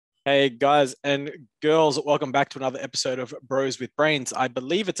Hey guys and girls, welcome back to another episode of Bros with Brains. I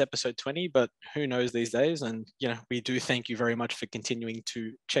believe it's episode 20, but who knows these days? And we do thank you very much for continuing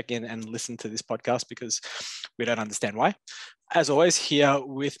to check in and listen to this podcast because we don't understand why. As always, here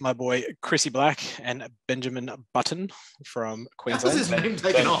with my boy Chrissy Black and Benjamin Button from How's his Queensland. name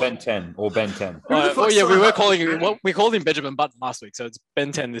taken off? Ben 10 or Ben 10. Who the Well, fuck's yeah, we signing were up calling for this well, man? we called him Benjamin Button last week, so it's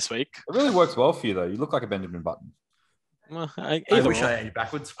Ben 10 this week. It really works well for you, though. You look like a Benjamin Button. Well, I either wish or. I aged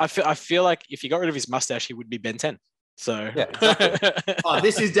backwards. I feel like if you got rid of his mustache, he would be Ben 10. So Yeah, exactly. Oh,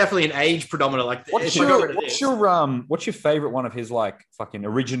 this is definitely an age predominant. Like, What's if I got rid your of what's this- what's your favorite one of his like fucking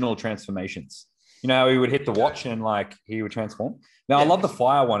original transformations? You know how he would hit the watch and like he would transform? Now I Yeah. love the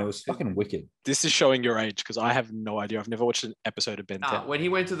fire one. It was fucking wicked. this is showing your age because I have no idea. I've never watched an episode of Ben 10. when he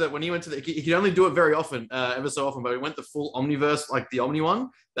went to the, he could only do it very often, ever so often. But he went the full Omniverse, like the Omni one.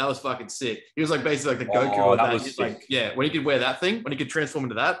 That was fucking sick. He was like basically like the Goku. Oh, of that was He's like, sick. yeah, when he could wear that thing, when he could transform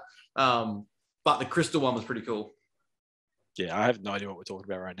into that. But the crystal one was pretty cool. Yeah, I have no idea what we're talking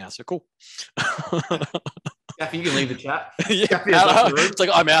about right now. So cool. Gaffy, you can leave the chat. Yeah, Gaffy has left the room. it's like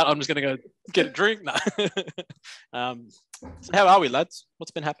I'm out. I'm just gonna go get a drink. No. So how are we, lads? What's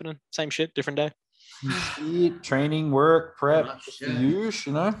been happening? Same shit, different day. Eat, training, work, prep, Pretty much, just the yeah.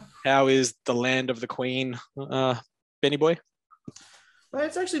 usual, you know. How is the land of the Queen, Benny boy?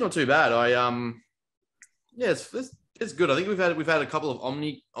 It's actually not too bad. Yeah, it's good. I think we've had a couple of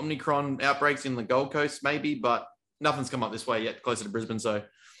Omicron outbreaks in the Gold Coast, maybe, but nothing's come up this way yet, closer to Brisbane. So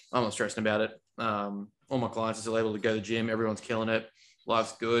I'm not stressing about it. All my clients are still able to go to the gym. Everyone's killing it.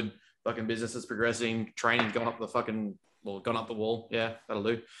 Life's good. Fucking business is progressing. Training's gone up the wall. Yeah, that'll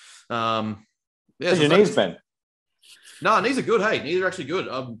do. Yeah, How's so your knees been? no, knees are good. Hey, knees are actually good.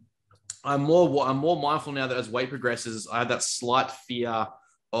 I'm more mindful now that as weight progresses, I have that slight fear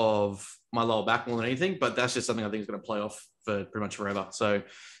of my lower back more than anything, but that's just something I think is going to play off for pretty much forever. So,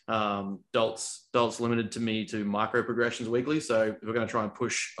 Dalt's limited to me to micro progressions weekly. So if we're going to try and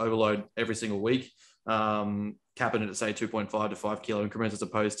push overload every single week, capping it at say 2.5 to 5 kilo increments as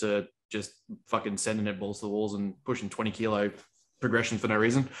opposed to just fucking sending it balls to the walls and pushing 20 kilo progression for no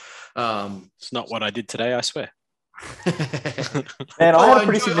reason. It's not what I did today, I swear. Man, I had a I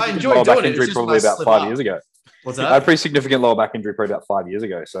pretty enjoy significant lower back doing it. injury It's just probably when I about slip 5 up. years ago. What's I had a that? pretty significant lower back injury probably about 5 years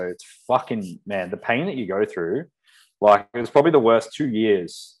ago. So it's fucking, man, the pain that you go through, like it was probably the worst 2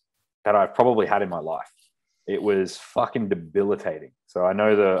 years that I've probably had in my life. It was fucking debilitating. So I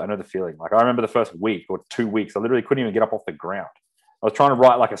know the feeling. Like I remember the first week or 2 weeks, I literally couldn't even get up off the ground. I was trying to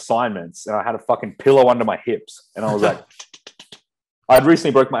write like assignments and I had a fucking pillow under my hips. And I was like, I'd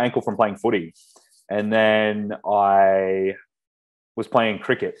recently broke my ankle from playing footy. And then I was playing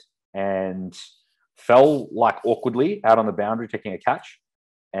cricket and fell like awkwardly out on the boundary taking a catch.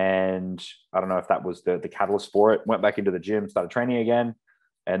 And I don't know if that was the catalyst for it. Went back into the gym, started training again.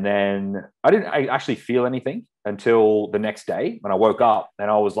 And then I actually feel anything until the next day when I woke up and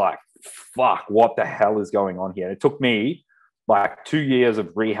I was like, fuck, what the hell is going on here? And it took me like 2 years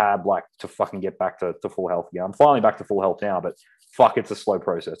of rehab, like to fucking get back to full health again. I'm finally back to full health now, but fuck, it's a slow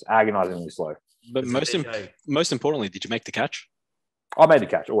process, agonizingly slow. But It's most importantly, did you make the catch? I made the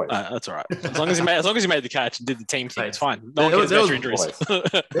catch always. That's all right. As long as you made the catch and did the team thing, it's fine. No There one was- cares there about your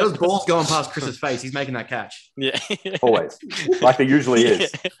injuries. There was balls going past Chris's face. He's making that catch. Yeah. Always. Like there usually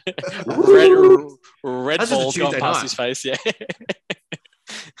is. Red That's just a balls going Tuesday past night. his face. Yeah.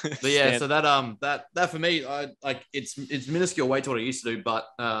 But yeah, so that for me, I like it's minuscule weight to what I used to do, but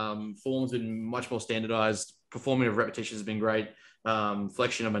form's been much more standardized. Performing of repetitions has been great.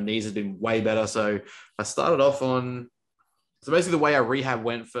 Flexion of my knees has been way better. So I started off on. So basically, the way our rehab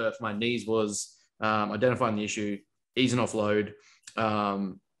went for my knees was identifying the issue, easing off load,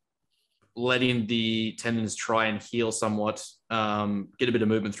 letting the tendons try and heal somewhat, get a bit of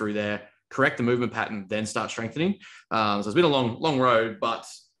movement through there, correct the movement pattern, then start strengthening. So it's been a long road, but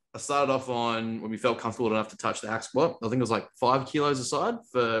I started off on when we felt comfortable enough to touch the hack squat. I think it was like 5 kilos aside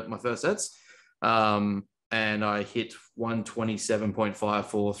for my first sets. And I hit 127.5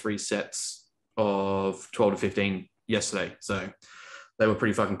 for 3 sets of 12 to 15 yesterday. So they were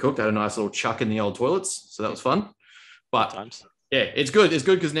pretty fucking cooked. I had a nice little chuck in the old toilets. So that was fun. But Times. yeah, it's good. It's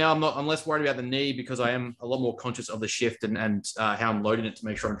good because now I'm less worried about the knee because I am a lot more conscious of the shift and how I'm loading it to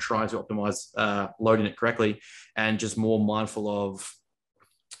make sure I'm trying to optimize loading it correctly and just more mindful of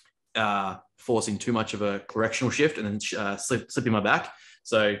forcing too much of a correctional shift and then slipping my back.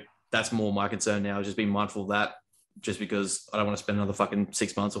 So that's more my concern now, just being mindful of that just because I don't want to spend another fucking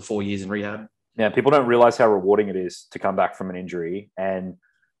 6 months or 4 years in rehab. Yeah, people don't realize how rewarding it is to come back from an injury. And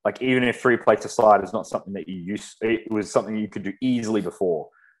like, even if 3 plates aside is not something that it was something you could do easily before.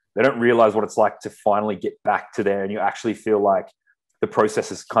 They don't realize what it's like to finally get back to there and you actually feel like the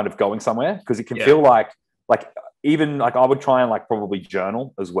process is kind of going somewhere, because it can feel like even like I would try and like probably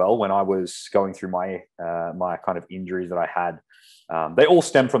journal as well when I was going through my my kind of injuries that I had. They all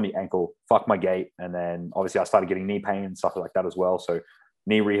stem from the ankle, fuck my gait. And then obviously I started getting knee pain and stuff like that as well. So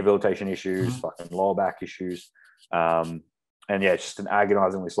knee rehabilitation issues, fucking lower back issues. And yeah, it's just an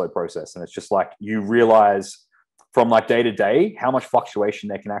agonizingly slow process. And it's just like, you realize from like day to day how much fluctuation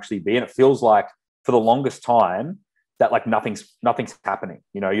there can actually be. And it feels like for the longest time that like nothing's happening.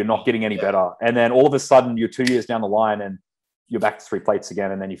 You know, you're not getting any better. And then all of a sudden you're 2 years down the line and you're back to 3 plates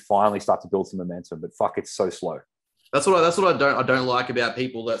again. And then you finally start to build some momentum, but fuck, it's so slow. That's what I don't like about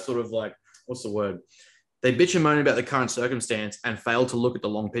people that sort of like, what's the word? They bitch and moan about the current circumstance and fail to look at the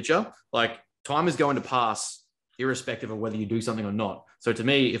long picture. Like, time is going to pass irrespective of whether you do something or not. So to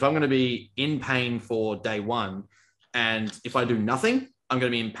me, if I'm going to be in pain for day 1, and if I do nothing, I'm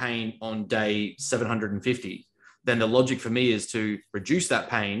going to be in pain on day 750, then the logic for me is to reduce that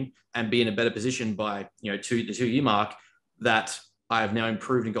pain and be in a better position by, the 2 year mark, that I have now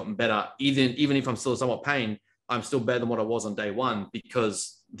improved and gotten better. Even if I'm still somewhat pain, I'm still better than what I was on day 1,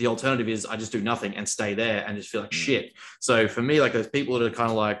 because the alternative is I just do nothing and stay there and just feel like shit. So for me, like, those people that are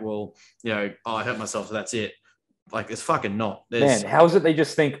kind of like, well, I hurt myself, so that's it. Like, it's fucking not. Man, how is it they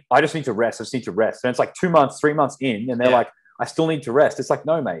just think, I just need to rest. I just need to rest. And it's like 2 months, 3 months in, and they're like, I still need to rest. It's like,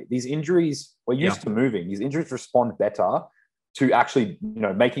 no, mate, these injuries, we're used to moving. These injuries respond better to actually,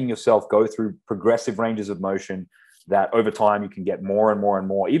 making yourself go through progressive ranges of motion that over time you can get more and more and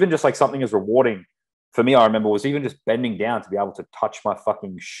more. Even just like something as rewarding for me, I remember, was even just bending down to be able to touch my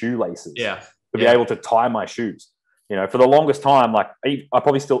fucking shoelaces. Yeah. To be able to tie my shoes. For the longest time, like I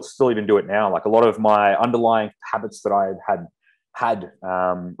probably still even do it now. Like a lot of my underlying habits that I had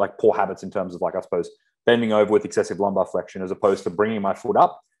like poor habits in terms of, like, I suppose, bending over with excessive lumbar flexion, as opposed to bringing my foot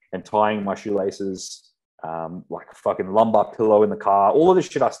up and tying my shoelaces, like a fucking lumbar pillow in the car. All of this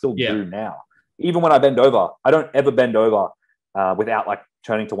shit I still do now. Even when I bend over, I don't ever bend over without like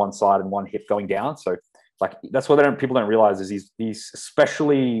turning to one side and one hip going down. So like, that's what people don't realize is these,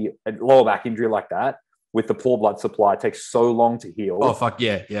 especially a lower back injury like that, with the poor blood supply, takes so long to heal. Oh, fuck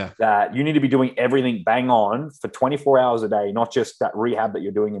yeah. That you need to be doing everything bang on for 24 hours a day, not just that rehab that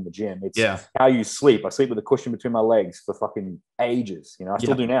you're doing in the gym. It's how you sleep. I sleep with a cushion between my legs for fucking ages. I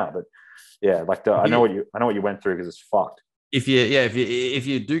still do now, but yeah, like I know what you went through, because it's fucked. If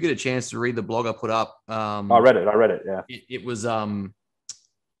you do get a chance to read the blog I put up, I read it. Yeah, it was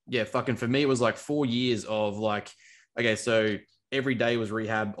fucking, for me, it was like 4 years of like, okay, so every day was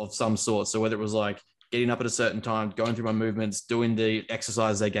rehab of some sort. So whether it was like getting up at a certain time, going through my movements, doing the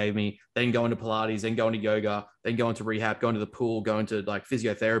exercise they gave me, then going to Pilates, then going to yoga, then going to rehab, going to the pool, going to like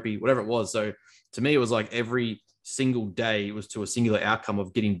physiotherapy, whatever it was. So to me, it was like every single day was to a singular outcome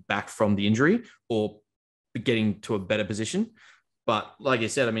of getting back from the injury or getting to a better position. But like you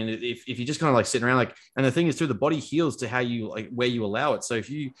said, I mean, if you just kind of like sitting around, like, and the thing is too, the body heals to how you like, where you allow it. So if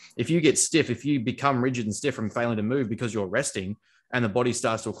you get stiff, if you become rigid and stiff from failing to move because you're resting, and the body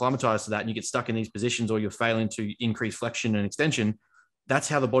starts to acclimatize to that, and you get stuck in these positions, or you're failing to increase flexion and extension, that's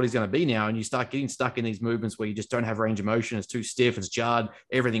how the body's going to be now. And you start getting stuck in these movements where you just don't have range of motion. It's too stiff, it's jarred,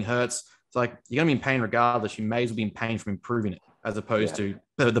 everything hurts. It's like, you're going to be in pain regardless. You may as well be in pain from improving it, as opposed to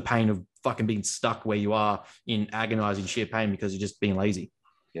the pain of fucking being stuck where you are in agonizing sheer pain because you're just being lazy.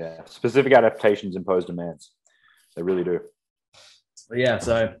 Yeah. Specific adaptations impose demands. They really do. Yeah.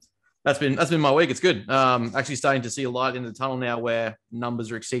 So that's been my week. It's good. Actually starting to see a light in the tunnel now, where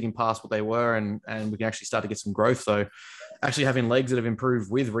numbers are exceeding past what they were, and we can actually start to get some growth. So actually having legs that have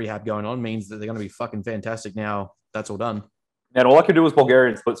improved with rehab going on means that they're going to be fucking fantastic now. That's all done. And all I could do was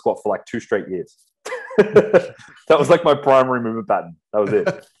Bulgarian split squat for like 2 straight years. That was like my primary movement pattern. That was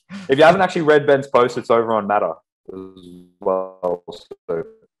it. If you haven't actually read Ben's post, it's over on Matter as well. So.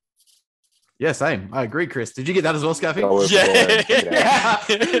 Yeah, same. I agree, Chris. Did you get that as well, Scaffy?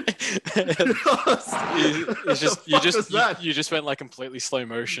 You just went like completely slow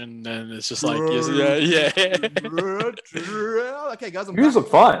motion, and it's just like, Okay, guys, you look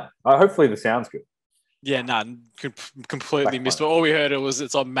fine. Hopefully the sound's good. Yeah, completely missed. But all we heard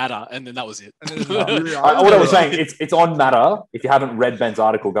it's on Matter, and then that was it. What I was saying, it's on Matter. If you haven't read Ben's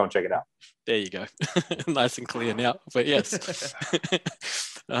article, go and check it out. There you go. Nice and clear now. But yes.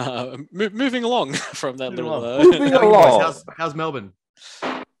 Moving along from that moving along. How's Melbourne?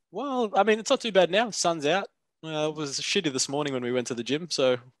 Well, I mean, it's not too bad now. Sun's out. It was shitty this morning when we went to the gym,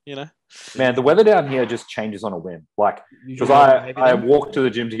 so Man, the weather down here just changes on a whim. Like, because I walk to the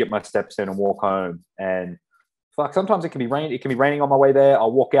gym to get my steps in and walk home, and fuck, sometimes it can be rain. It can be raining on my way there.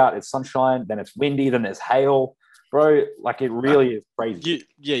 I'll walk out, it's sunshine, then it's windy, then there's hail, bro. Like, it really is crazy.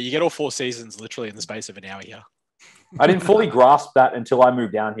 You get all 4 seasons literally in the space of an hour here. I didn't fully grasp that until I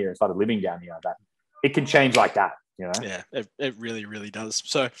moved down here and started living down here. That it can change like that, you know? Yeah, it really, really does.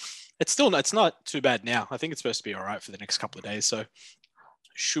 So it's not too bad now. I think it's supposed to be all right for the next couple of days. So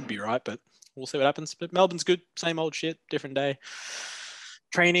should be right, but we'll see what happens. But Melbourne's good. Same old shit, different day.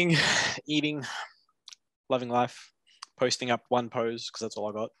 Training, eating, loving life, posting up one pose because that's all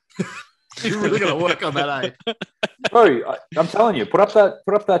I got. You're really gonna work on that, eh? Bro, I'm telling you, put up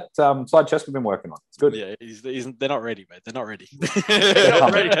that side chest we've been working on. It's good. Yeah, they're not ready, mate. They're not ready. They're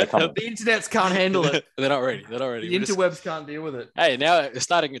not ready. They're coming. The internets can't handle it. They're not ready. They're not ready. The interwebs can't deal with it. Hey, now it's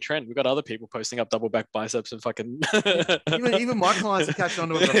starting a trend. We've got other people posting up double back biceps and fucking. Even my clients are catching on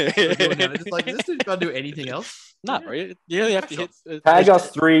to what they're doing now. They're just like, is this dude got to do anything else? Nah, bro. You really have to hit. Tag us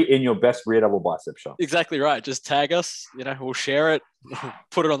 3 in your best rear double bicep shot. Exactly right. Just tag us. We'll share it,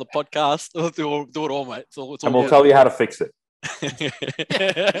 put it on the podcast. We'll do it all, mate. And we'll tell you how to fix it.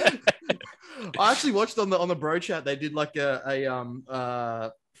 I actually watched on the bro chat. They did like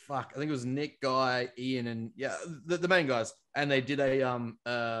I think it was Nick, Guy, Ian, and the main guys, and they did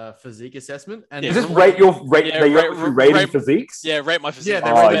a physique assessment. And is this rating physiques? Yeah, rate my physique.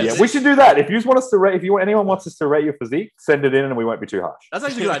 Yeah, we should do that. If you want us to rate, anyone wants us to rate your physique, send it in, and we won't be too harsh. That's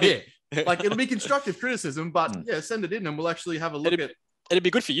actually a good idea. Like it'll be constructive criticism, but send it in, and we'll actually have a look at. It'd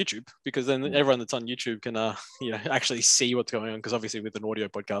be good for YouTube because then everyone that's on YouTube can, actually see what's going on. Because obviously with an audio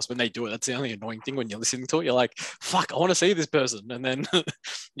podcast, when they do it, that's the only annoying thing when you're listening to it. You're like, fuck, I want to see this person. And then you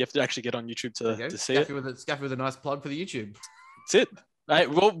have to actually get on YouTube to see it. Scaffy with a nice plug for the YouTube. That's it.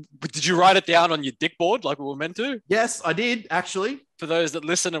 Right, well, did you write it down on your dick board like we were meant to? Yes, I did, actually. For those that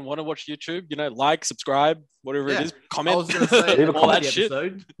listen and want to watch YouTube, like, subscribe, whatever it is, comment. I was going to say, all that shit.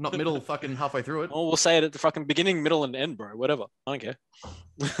 Episode, not middle, fucking halfway through it. Or we'll say it at the fucking beginning, middle, and end, bro. Whatever. I don't care.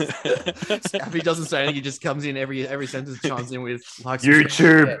 If he doesn't say anything, he just comes in every sentence, chimes in with like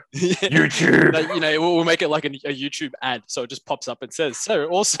YouTube. YouTube. We'll make it like a YouTube ad, so it just pops up and says, so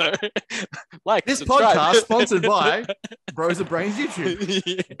also like this subscribe. podcast sponsored by Bros of Brains YouTube.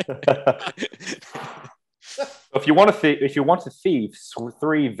 If you want to thieve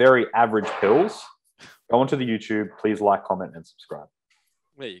 3 very average pills, go onto the YouTube. Please like, comment, and subscribe.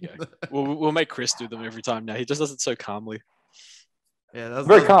 There you go. We'll make Chris do them every time now. He just does it so calmly. Yeah, that's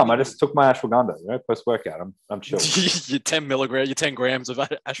very calm. I just took my ashwagandha, post workout. I'm chill. You're 10 milligrams. You're 10 grams of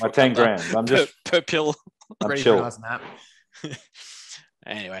ashwagandha. My 10 grams. I'm just per pill. I'm ready chill. for a nice nap.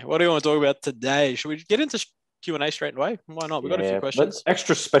 Anyway, what do you want to talk about today? Should we get into Q&A straight away? Why not? We've got a few questions.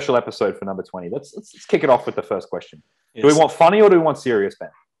 Extra special episode for number 20. Let's kick it off with the first question. Yes. Do we want funny or do we want serious, Ben?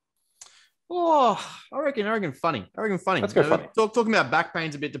 Oh, I reckon funny. Let's go funny. Talking about back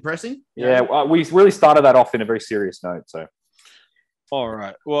pain's a bit depressing. Yeah, we really started that off in a very serious note. So, all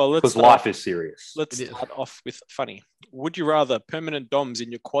right. Well, because life is serious. Let's start off with funny. Would you rather permanent DOMs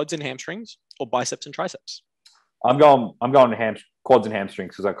in your quads and hamstrings or biceps and triceps? I'm going quads and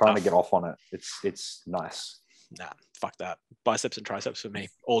hamstrings because I kind of get off on it. It's nice. Nah, fuck that. Biceps and triceps for me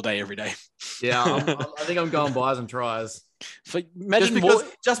all day, every day. Yeah, I think I'm going buys and tries. Imagine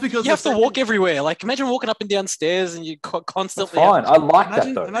just because you have to walk everywhere. Like imagine walking up and down stairs and you constantly. That's fine. I like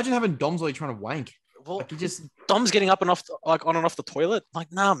that though. Imagine having DOMs while you're trying to wank. Well, like you just Dom's getting up and off, like on and off the toilet.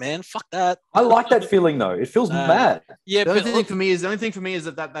 Like, nah, man, fuck that. I like that feeling though. It feels mad. Yeah, the only thing for me is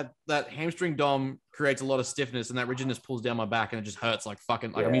that hamstring Dom creates a lot of stiffness and that rigidness pulls down my back and it just hurts like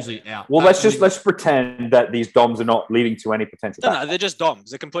fucking. Like I'm usually out. Well, let's pretend that these DOMs are not leading to any potential. No, they're just DOMs.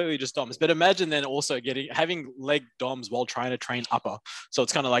 They're completely just DOMs. But imagine then also having leg DOMs while trying to train upper. So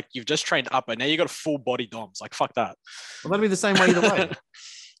it's kind of like you've just trained upper. Now you got a full body DOMs. Like fuck that. Well, that'd be the same way either way.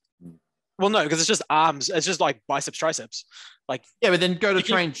 Well, no, because it's just arms. It's just like biceps, triceps. Like yeah, but then go to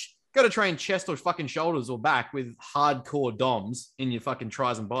train chest or fucking shoulders or back with hardcore DOMs in your fucking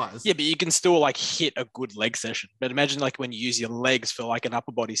tries and buys. Yeah, but you can still like hit a good leg session. But imagine like when you use your legs for like an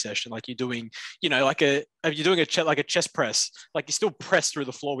upper body session, like you're doing, like if you're doing a chest press, like you still press through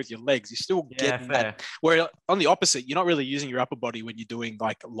the floor with your legs. You're still getting that. Where on the opposite, you're not really using your upper body when you're doing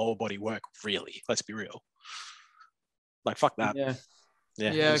like lower body work. Really, let's be real. Like fuck that. Yeah.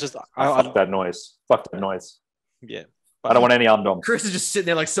 It's just fuck that noise. Fuck that noise. Yeah. I don't want any arm DOMs. Chris is just sitting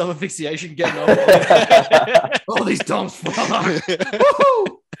there like self-asphyxiation, getting off. All these DOMs fuck.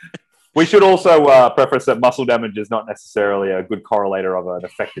 We should also preface that muscle damage is not necessarily a good correlator of an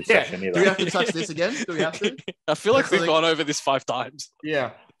effective session either. Do we have to touch this again? Do we have to? I feel like we've gone over this 5 times.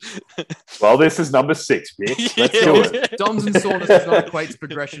 Yeah. Well, this is number 6, bitch. Let's do it. DOMs and soreness does not equate to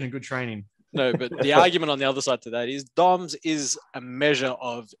progression and good training. No, but the argument on the other side to that is DOMs is a measure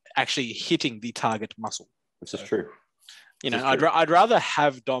of actually hitting the target muscle. This is true. I'd rather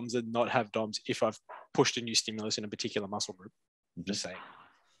have DOMs than not have DOMs if I've pushed a new stimulus in a particular muscle group. I'm just saying.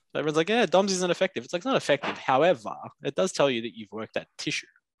 Everyone's like, yeah, DOMS isn't effective. It's like, it's not effective. However, it does tell you that you've worked that tissue.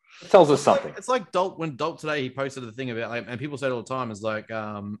 It tells us something. It's like Dolt, when Dolt today, he posted the thing about, like, and people say it all the time, is like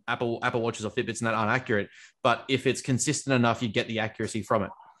Apple Watches or Fitbits and that aren't accurate. But if it's consistent enough, you get the accuracy from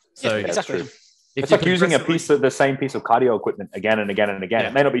it. So yeah, exactly. It's like using the same piece of cardio equipment again and again and again. Yeah.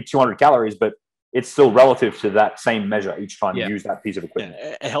 It may not be 200 calories, but it's still relative to that same measure each time you use that piece of equipment.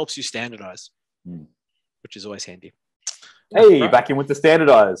 Yeah, it helps you standardize, which is always handy. Hey, back in with the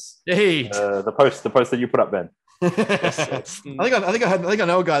standardize. Hey, the post that you put up, Ben. Yes, I think I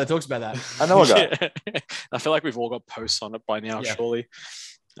know a guy that talks about that. I know a guy. I feel like we've all got posts on it by now, surely.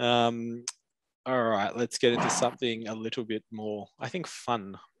 All right, let's get into something a little bit more, I think,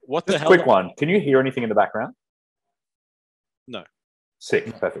 fun. What the hell? Quick one. Can you hear anything in the background? No.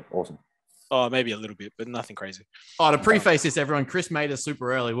 Sick. Perfect. Awesome. Oh, maybe a little bit, but nothing crazy. Oh, to preface this, everyone, Chris made us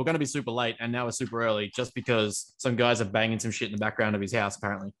super early. We're going to be super late, and now we're super early just because some guys are banging some shit in the background of his house,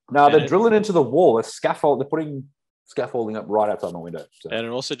 apparently. No, they're drilling into the wall. They're putting scaffolding up right outside my window. So. And it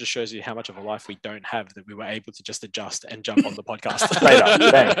also just shows you how much of a life we don't have that we were able to just adjust and jump on the podcast.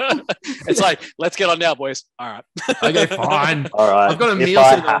 It's like, let's get on now, boys. All right. Okay, fine. All right. I've got a meal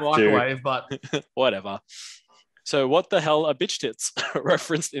sitting in the microwave, but whatever. So what the hell are bitch tits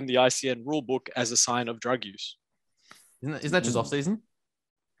referenced in the ICN rule book as a sign of drug use? Isn't that just off season?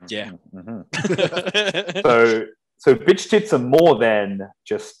 Yeah. Mm-hmm. So bitch tits are more than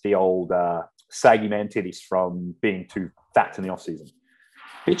just the old saggy man titties from being too fat in the off season.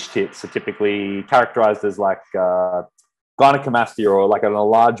 Bitch tits are typically characterized as like gynecomastia, or like an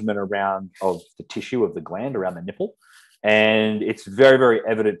enlargement around of the tissue of the gland around the nipple, and it's very, very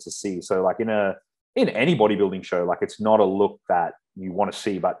evident to see. So like in any bodybuilding show, like it's not a look that you want to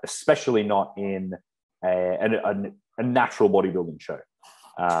see, but especially not in a natural bodybuilding show,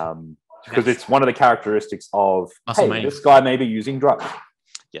 because it's one of the characteristics of, hey, this guy may be using drugs.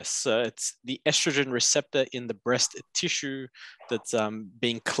 Yes, it's the estrogen receptor in the breast tissue that's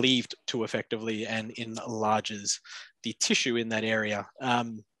being cleaved to effectively and enlarges the tissue in that area.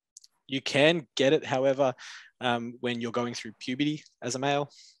 You can get it, however, when you're going through puberty as a male.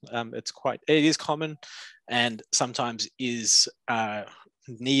 It is common, and sometimes is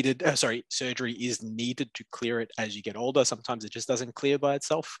needed. Surgery is needed to clear it as you get older. Sometimes it just doesn't clear by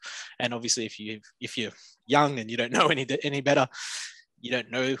itself. And obviously, if you're young and you don't know any better, you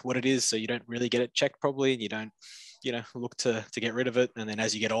don't know what it is, so you don't really get it checked probably, and you don't, look to get rid of it. And then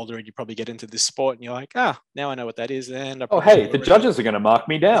as you get older and you probably get into this sport and you're like, now I know what that is. And the judges are going to mark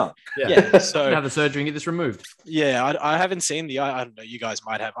me down. Yeah. So have the surgery and get this removed. Yeah. I haven't seen I don't know, you guys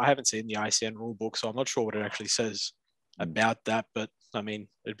might have. I haven't seen the ICN rule book, so I'm not sure what it actually says about that. But I mean,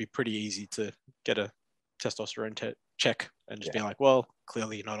 it'd be pretty easy to get a testosterone check and just be like, well,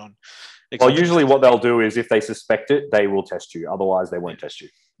 clearly you're not on. Well, usually what they'll do is if they suspect it, they will test you. Otherwise, they won't test you.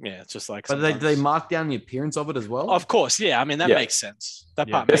 Yeah, it's just like. But they mark down the appearance of it as well? Of course, yeah. I mean, that makes sense. That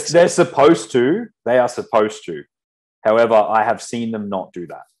part makes sense. They're supposed to. They are supposed to. However, I have seen them not do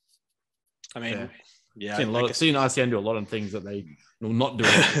that. I mean, seen ICN do a lot of things that they will not do.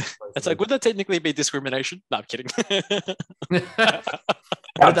 It's like, would that technically be discrimination? No, I'm kidding.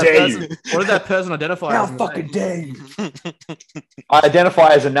 What did that person identify How as? fucking dare you? I identify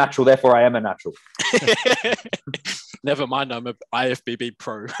as a natural, therefore I am a natural. Never mind, I'm a IFBB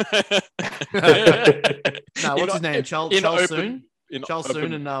pro. No, what's his name? Charles Soon? Charles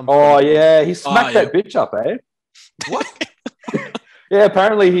Soon and oh yeah, he smacked that bitch up, eh? What? Yeah,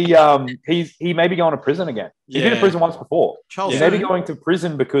 apparently he may be going to prison again. He's been in prison once before. He may be going to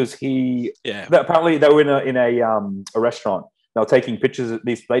prison because apparently they were in a restaurant. They were taking pictures.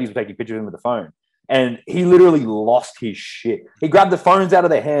 These ladies were taking pictures of him with the phone, and he literally lost his shit. He grabbed the phones out of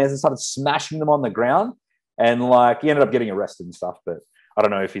their hands and started smashing them on the ground, and he ended up getting arrested and stuff. But I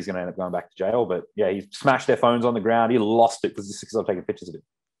don't know if he's going to end up going back to jail. But yeah, he smashed their phones on the ground. He lost it because they were taking pictures of him.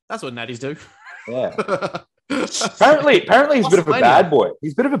 That's what natties do. Yeah. Apparently he's a bit of a bad boy.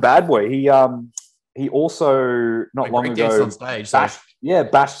 He's a bit of a bad boy. He also not long ago on stage,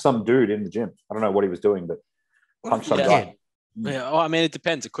 bashed some dude in the gym. I don't know what he was doing, but punched some guy. Yeah, well, I mean, it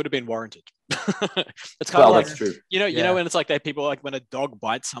depends. It could have been warranted. It's kind of like, that's true. You know, when it's like people like when a dog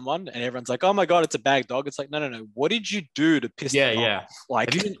bites someone and everyone's like, "Oh my god, it's a bad dog." It's like, no. What did you do to piss them off?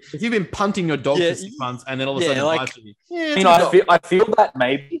 Like, if you've been punting your dog for 6 months and then all of a sudden, I feel that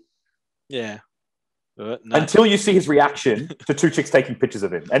maybe. Yeah. No. Until you see his reaction to two chicks taking pictures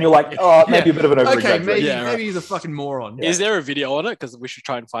of him, and you're like, "Oh, maybe a bit of an over-exaggeration." Okay, maybe he's a fucking moron. Yeah. Is there a video on it? Because we should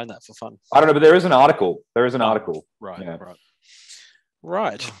try and find that for fun. I don't know, but there is an article.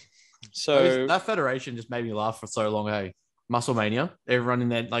 Right. So that federation just made me laugh for so long. Hey, Muscle Mania, everyone in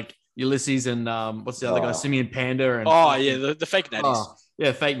there, like Ulysses and what's the other guy, Simeon Panda, and the fake natties.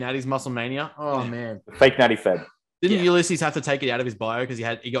 Yeah, fake natties, muscle mania. Oh man, Fake natty fed. didn't Ulysses have to take it out of his bio because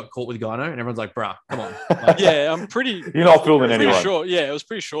he got caught with gyno, and everyone's like, "Bruh, come on." Like, Yeah, I'm pretty. You're not fooling pretty anyone. sure. Yeah, it was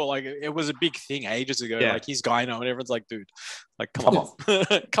pretty sure. Like it was a big thing ages ago. Yeah. Like he's gyno, and everyone's like, dude, like come on,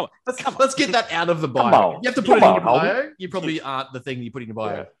 come on. let's get that out of the bio. Come on. You have to put it in Come your on, bio. You probably aren't the thing you put in your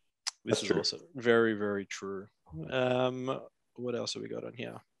bio. Yeah. This That's is true. also very, very true. What else have we got on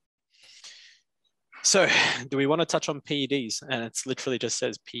here? So, do we want to touch on PEDs? And it's literally just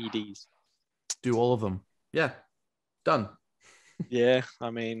says PEDs. Do all of them. Yeah, done. Yeah, I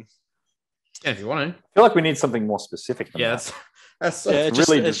mean, Yeah, if you want to. I feel like we need something more specific. Than Yeah, that. that's yeah, it's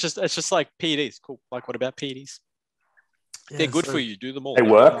it's just like PEDs. Cool. Like, what about PEDs? They're good for you. Do them all. They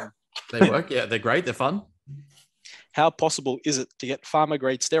work. They work. Yeah, they're great. They're fun. How possible is it to get pharma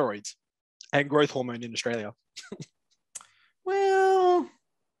grade steroids and growth hormone in Australia? Well,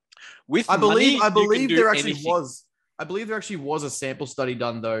 With I believe there actually anything. was. I believe there actually was a sample study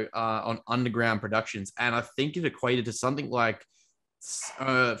done though on underground productions, and I think it equated to something like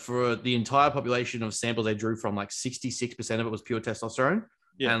for the entire population of samples they drew from, like 66% of it was pure testosterone,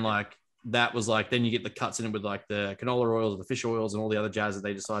 and like that was like then you get the cuts in it with like the canola oils, the fish oils, and all the other jazz that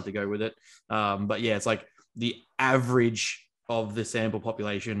they decide to go with it. But yeah, it's like the average of the sample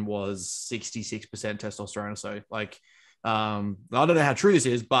population was 66% testosterone. So like, I don't know how true this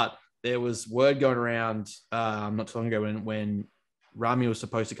is, but there was word going around not too long ago when Rami was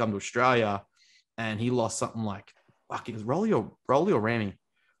supposed to come to Australia, and he lost something like, fuck, it was Rolly or Rami,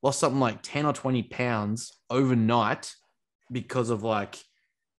 lost something like 10 or 20 pounds overnight because of like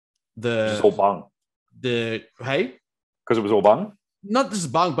Just all bung. Because Because it was all bung. not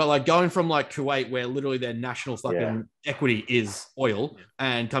just bunk, but like going from like Kuwait, where literally their national fucking equity is oil,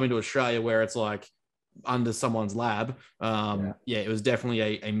 and coming to Australia where it's like under someone's lab. It was definitely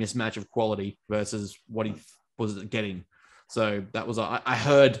a mismatch of quality versus what he was getting. So that was, I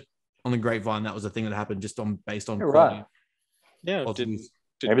heard on the grapevine, that was a thing that happened just based on quality. Right. Yeah,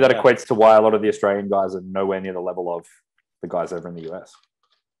 Maybe that equates to why a lot of the Australian guys are nowhere near the level of the guys over in the US.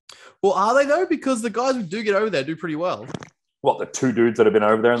 Well, are they though? Because the guys who do get over there do pretty well. What, the two dudes that have been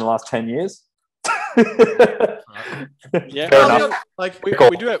over there in the last 10 years? Yeah, Fair enough. Like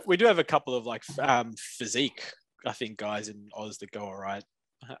we do have a couple of like physique, I think, guys in Oz that go all right,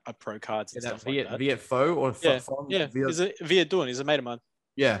 pro cards and stuff like that. Viet Fo or He's a Viet Dun. He's a mate of mine.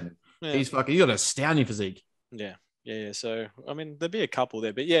 Yeah. He's got an astounding physique. Yeah. So I mean, there'd be a couple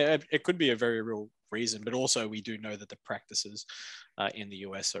there, but yeah, it could be a very real reason. But also, we do know that the practices in the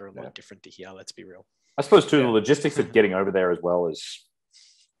US are a lot different to here. Let's be real. I suppose too, the logistics of getting over there as well is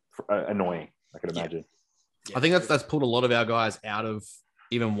annoying. I could imagine. I think that's pulled a lot of our guys out of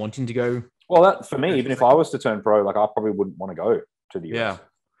even wanting to go. Well, that for me, even if I was to turn pro, like I probably wouldn't want to go to the US.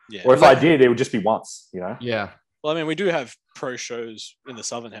 Yeah. Or if I did, it would just be once, you know? Yeah. Well, I mean, we do have pro shows in the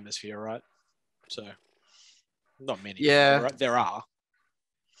Southern Hemisphere, right? So not many. Yeah. There are.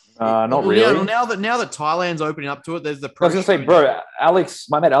 Not really. Yeah, now that Thailand's opening up to it, there's the I pro was going to say, show bro, Alex,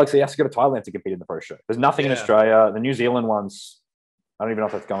 my mate Alex, he has to go to Thailand to compete in the pro show. There's nothing in Australia. The New Zealand ones, I don't even know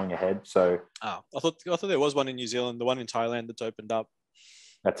if that's going ahead. So I thought there was one in New Zealand, the one in Thailand that's opened up.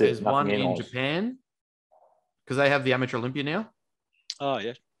 That's it. There's one in Japan because they have the Amateur Olympia now. Oh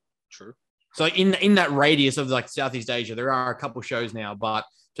yeah, true. So in that radius of like Southeast Asia, there are a couple shows now, but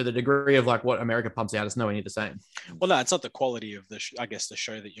to the degree of like what America pumps out, it's nowhere near the same. Well, no, it's not the quality of the the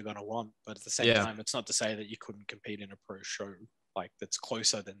show that you're going to want, but at the same time, it's not to say that you couldn't compete in a pro show like that's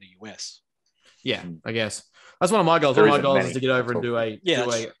closer than the US. Yeah, I guess that's one of my goals. One of my goals is to get over and do a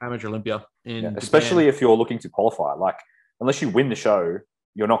Amateur Olympia in especially if you're looking to qualify. Like unless you win the show,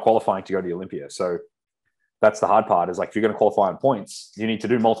 you're not qualifying to go to the Olympia. So that's the hard part. Is like if you're going to qualify on points, you need to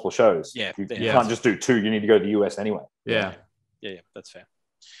do multiple shows. Yeah, you can't just do two. You need to go to the US anyway. Yeah, that's fair.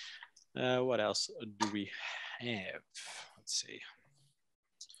 What else do we have? Let's see.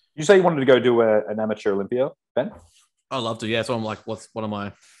 You say you wanted to go do an amateur Olympia, Ben? I'd love to. Yeah, so I'm like, what am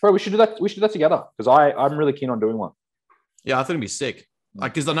I? Bro, we should do that. We should do that together because I'm really keen on doing one. Yeah, I think it'd be sick.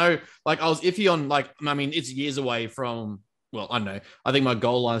 Like, because I know, like, I was iffy on, like, I mean, it's years away from. Well, I don't know. I think my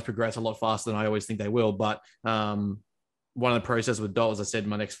goal lines progress a lot faster than I always think they will. But one of the processes with Dot, as I said,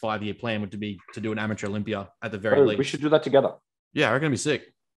 my next 5-year plan would be to do an amateur Olympia at the very least. We should do that together. Yeah, I reckon it'd be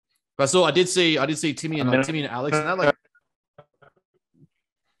sick. But I did see Timmy and Alex and that, like,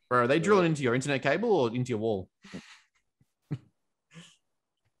 bro, are they drilling into your internet cable or into your wall?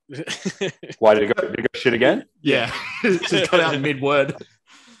 Why did it go shit again? Yeah, just cut out mid-word.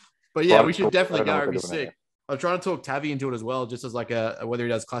 But yeah, we should definitely go. It'd be sick. I'm trying to talk Tavi into it as well, just as like a whether he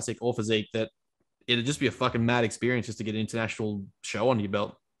does classic or physique, that it'd just be a fucking mad experience just to get an international show under your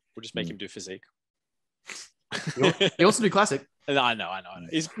belt. We'll just make him do physique. He also do classic. No, I know.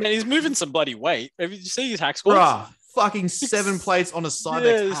 He's moving some bloody weight. Have you seen his hack squats? Bruh, fucking 7 plates on a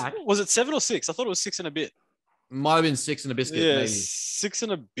Cybex hack. Was it 7 or 6? I thought it was 6 and a bit. Might have been 6 and a biscuit, Yeah, maybe. 6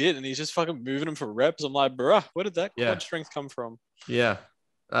 and a bit, and he's just fucking moving them for reps. I'm like, bruh, where did that quad strength come from? Yeah.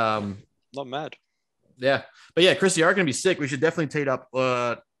 Not mad. Yeah. But yeah, Chris, you are going to be sick. We should definitely tee it up.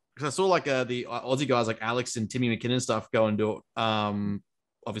 Because I saw like the Aussie guys like Alex and Timmy McKinnon stuff go and do it.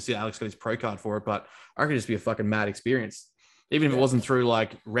 Obviously, Alex got his pro card for it, but I reckon it'd just be a fucking mad experience. Even if it wasn't through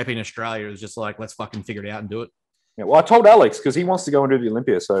like repping Australia, it was just like, let's fucking figure it out and do it. Yeah, well, I told Alex because he wants to go and do the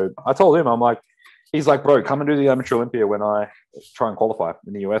Olympia. So I told him, I'm like, he's like, bro, come and do the amateur Olympia when I try and qualify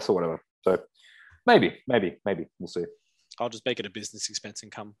in the US or whatever. So maybe we'll see. I'll just make it a business expense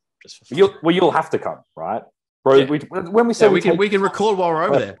and come just for fun. You'll have to come, right, bro? Yeah. When we say we can record while we're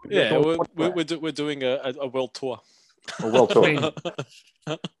over there. Yeah, we're doing a world tour. A world tour.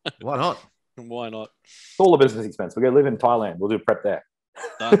 Why not? Why not? It's all a business expense. We're gonna live in Thailand. We'll do prep there.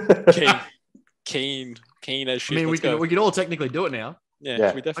 Keen as shit. I mean, we can all technically do it now.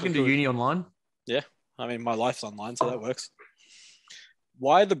 Yeah. We definitely I can do uni online. Yeah. I mean, my life's online, so that works.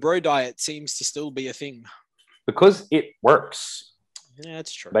 Why the bro diet seems to still be a thing? Because it works. Yeah,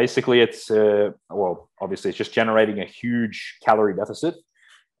 that's true. Basically, it's obviously it's just generating a huge calorie deficit.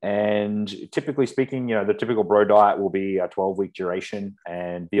 And typically speaking, the typical bro diet will be a 12-week duration,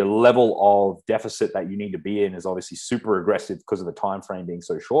 and the level of deficit that you need to be in is obviously super aggressive because of the time frame being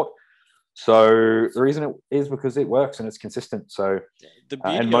so short. So the reason it is because it works and it's consistent. So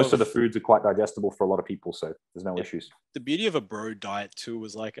and most of the foods are quite digestible for a lot of people, so there's no issues. The beauty of a bro diet too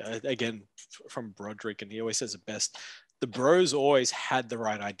was like, again, from Broderick, and he always says it best, the bros always had the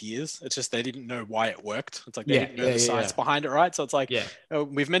right ideas. It's just they didn't know why it worked. It's like they didn't know the science behind it, right? So it's like,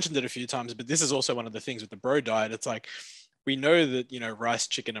 we've mentioned it a few times, but this is also one of the things with the bro diet. It's like, we know that, rice,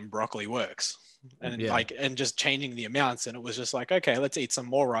 chicken, and broccoli works. And just changing the amounts, and it was just like, okay, let's eat some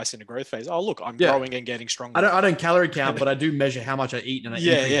more rice in a growth phase. Oh, look, I'm growing and getting stronger. I don't calorie count, but I do measure how much I eat, and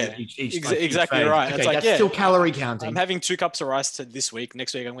exactly right. Okay, it's like, that's still calorie counting. I'm having 2 cups of rice this week.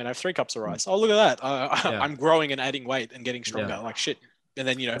 Next week, I'm going to have 3 cups of rice. Oh, look at that! I'm growing and adding weight and getting stronger. Like shit, and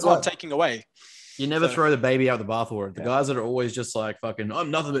then I'm taking away. You never throw the baby out the bathwater. The guys that are always just like fucking,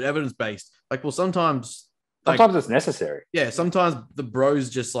 I'm nothing but evidence based. Like, well, sometimes it's necessary. Yeah, sometimes the bros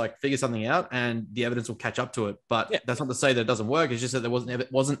just like figure something out and the evidence will catch up to it. But that's not to say that it doesn't work. It's just that there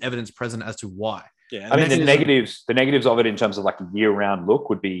wasn't evidence present as to why. Yeah, I mean, the negatives of it in terms of like a year-round look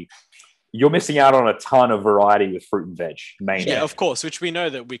would be you're missing out on a ton of variety with fruit and veg. Mainly. Yeah, of course, which we know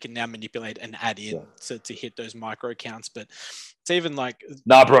that we can now manipulate and add in to hit those micro counts. But it's even like,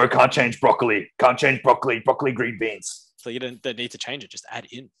 nah, bro, can't change broccoli. Broccoli, green beans. So you don't need to change it, just add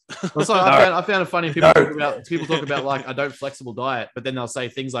in. Also, I found it funny. People talk about like, I don't flexible diet, but then they'll say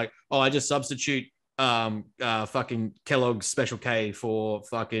things like, oh, I just substitute fucking Kellogg's Special K for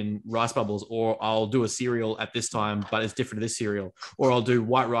fucking rice bubbles, or I'll do a cereal at this time, but it's different to this cereal, or I'll do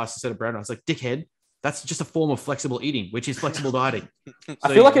white rice instead of brown rice. Like, dickhead, that's just a form of flexible eating, which is flexible dieting. So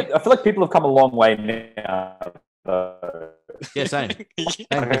I feel like people have come a long way now. Yeah, same. Me too.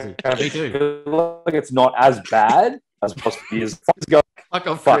 I feel like it's not as bad as possibly years ago.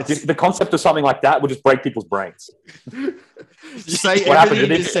 The concept of something like that will just break people's brains. Say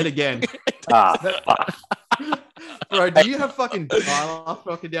everything you just said again. Bro, do you have fucking dial-up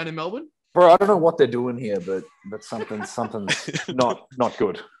rocking down in Melbourne? Bro, I don't know what they're doing here, but something's not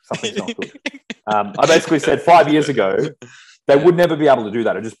good. Something's not good. I basically said 5 years ago they would never be able to do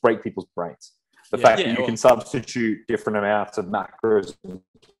that. It'd just break people's brains. The fact that you can substitute different amounts of macros and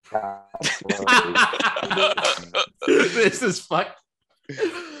this is fuck.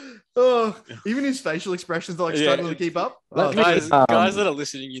 Oh, even his facial expressions are like struggling to keep up. Guys that are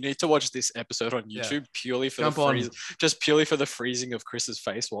listening, you need to watch this episode on YouTube purely for the freezing of Chris's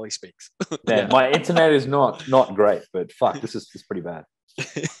face while he speaks. Yeah, my internet is not great, but fuck, this is pretty bad.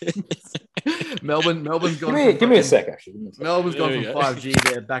 Melbourne's gone. Give me a sec. Actually, Melbourne's gone from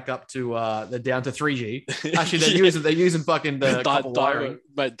 5G. They're back up to they're down to 3G. Actually, they're using fucking the copper wiring.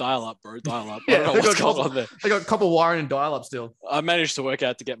 Mate, dial up, bro. Dial up. Yeah, they got copper wiring and dial up still. I managed to work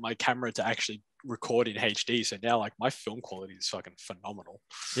out to get my camera to actually record in HD, so now like my film quality is fucking phenomenal.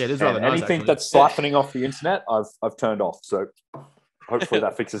 Yeah, it is rather nice. Anything that's siphoning off the internet, I've turned off. So hopefully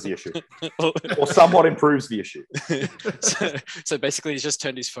that fixes the issue, or somewhat improves the issue. So basically, he's just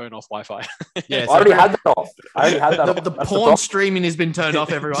turned his phone off Wi-Fi. Yeah, so I already had that off. The porn streaming has been turned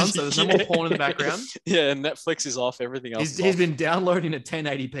off, everyone. So there's no more porn in the background. Yeah, and Netflix is off. Everything else. He's been downloading at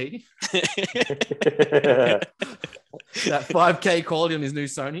 1080p. That 5K quality on his new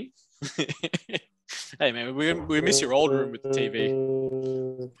Sony. Hey man, we miss your old room with the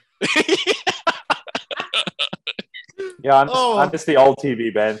TV. Yeah, I miss the old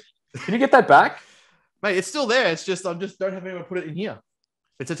TV, Ben. Can you get that back? Mate, it's still there. It's just, I just don't have anyone put it in here.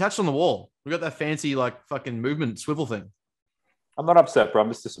 It's attached on the wall. We got that fancy, like, fucking movement swivel thing. I'm not upset, bro. I'm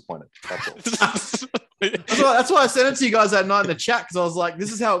just disappointed. That's all. That's why I sent it to you guys that night in the chat, because I was like,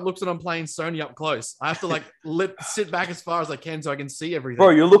 this is how it looks when I'm playing Sony up close. I have to like sit back as far as I can so I can see everything.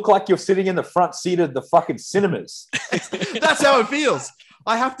 Bro, you look like you're sitting in the front seat of the fucking cinemas. That's how it feels.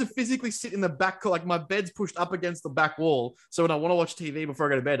 I have to physically sit in the back, like my bed's pushed up against the back wall. So when I want to watch TV before I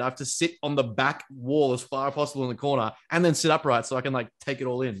go to bed, I have to sit on the back wall as far as possible in the corner and then sit upright so I can like take it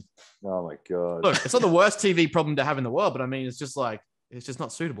all in. Oh my God. Look, it's not the worst TV problem to have in the world, but I mean, it's just like, it's just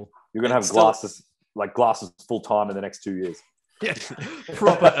not suitable. You're going to have glasses full time in the next 2 years. Yeah,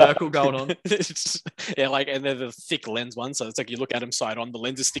 proper Urkel going on. Yeah, like, and they're the thick lens ones, so it's like you look at them side on, the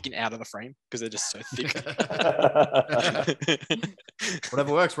lens is sticking out of the frame because they're just so thick.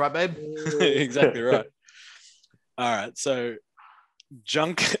 Whatever works, right, babe? Exactly right. All right, so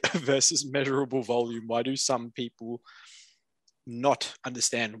junk versus measurable volume. Why do some people not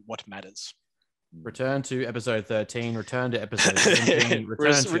understand what matters? Return to episode 13, return to episode 17,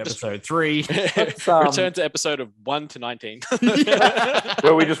 return to episode 3. Return to episode of 1 to 19.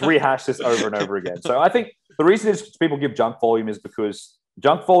 Where we just rehash this over and over again. So I think the reason is people give junk volume is because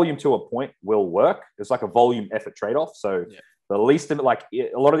junk volume to a point will work. It's like a volume effort trade-off. So the least of it, like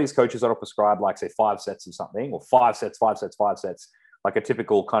a lot of these coaches that'll prescribe like say 5 sets of something or 5 sets, like a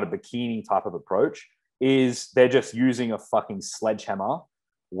typical kind of bikini type of approach is they're just using a fucking sledgehammer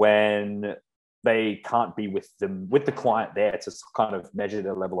when they can't be with the client there to kind of measure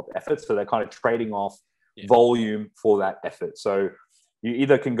their level of effort. So they're kind of trading off volume for that effort. So you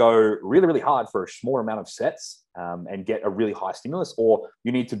either can go really, really hard for a smaller amount of sets and get a really high stimulus, or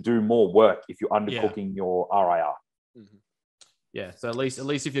you need to do more work if you're undercooking your RIR. Mm-hmm. Yeah. So at least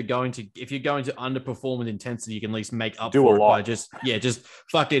if you're going to underperform with intensity, you can at least make up do for a it lot. by just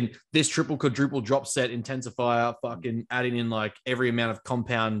fucking this triple quadruple drop set intensifier, fucking adding in like every amount of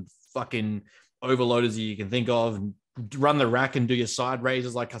compound fucking overloaders you can think of, and run the rack and do your side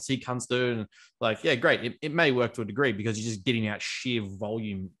raises like I see cunts do. And like, yeah, great. It may work to a degree because you're just getting out sheer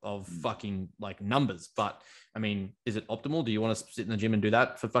volume of fucking like numbers. But I mean, is it optimal? Do you want to sit in the gym and do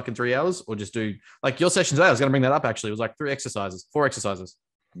that for fucking 3 hours, or just do like your session today? I was going to bring that up actually. It was like 4 exercises.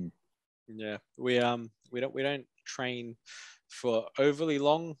 Yeah, we don't train for overly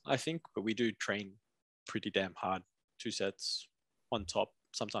long, I think, but we do train pretty damn hard. 2 sets, 1 top,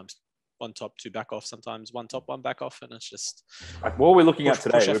 sometimes 1 top, 2 back off, sometimes 1 top, 1 back off, and it's just like what we're looking at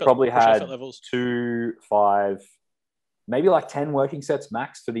today. We probably had 2, 5, maybe like 10 working sets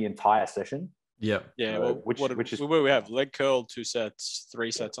max for the entire session. Yeah. Well, which is where we have leg curl 2 sets,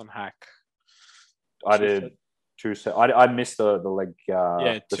 3 sets on hack. I did 2 sets. I missed the leg,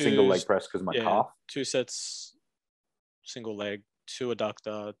 the single leg press because of my calf. 2 sets, single leg, 2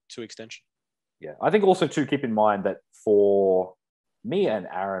 adductor, 2 extension. Yeah, I think also to keep in mind that for me and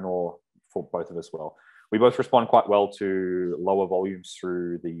Aaron, or for both of us, we both respond quite well to lower volumes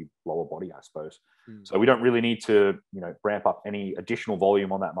through the lower body, I suppose. So we don't really need to, ramp up any additional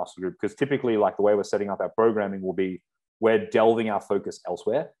volume on that muscle group, because typically, like the way we're setting up our programming will be, we're delving our focus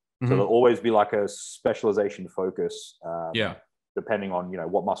elsewhere. So there'll always be like a specialization focus, depending on,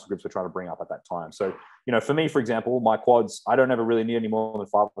 what muscle groups we're trying to bring up at that time. So, for me, for example, my quads, I don't ever really need any more than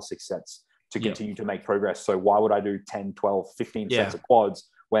 5 or 6 sets to continue to make progress. So why would I do 10, 12, 15 sets of quads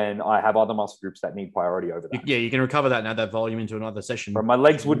when I have other muscle groups that need priority over that? Yeah, you can recover that and add that volume into another session. But my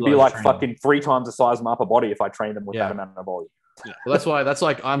legs would be like fucking 3 times the size of my upper body if I trained them with that amount of volume. Yeah. Well, that's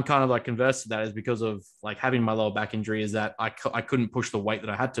like, I'm kind of like converse to that, is because of like having my lower back injury, is that I couldn't push the weight that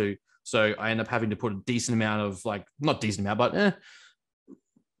I had to. So I end up having to put a decent amount of like, not decent amount, but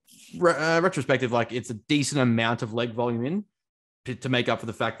retrospective, like it's a decent amount of leg volume in to make up for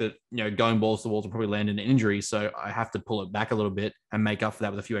the fact that, going balls to walls will probably land in an injury. So I have to pull it back a little bit and make up for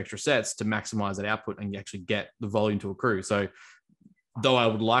that with a few extra sets to maximize that output and actually get the volume to accrue. So though I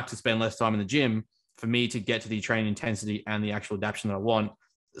would like to spend less time in the gym, for me to get to the training intensity and the actual adaptation that I want,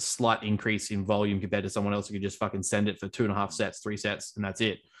 a slight increase in volume compared to someone else who could just fucking send it for 2.5 sets, 3 sets, and that's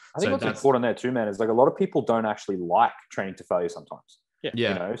it. I think what's important there too, man, is like a lot of people don't actually like training to failure sometimes.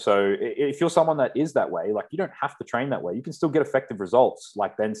 Yeah. So if you're someone that is that way, like you don't have to train that way. You can still get effective results,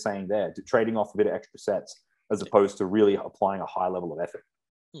 like Ben's saying there, trading off a bit of extra sets as opposed to really applying a high level of effort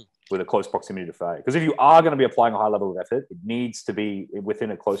with a close proximity to failure. Because if you are going to be applying a high level of effort, it needs to be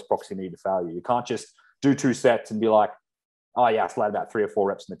within a close proximity to failure. You can't just do 2 sets and be like, oh yeah, I slid about 3 or 4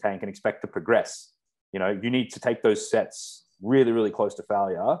 reps in the tank and expect to progress. You need to take those sets really, really close to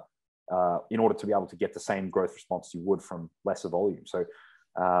failure in order to be able to get the same growth response you would from lesser volume. So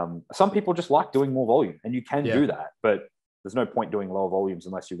some people just like doing more volume, and you can do that, but there's no point doing lower volumes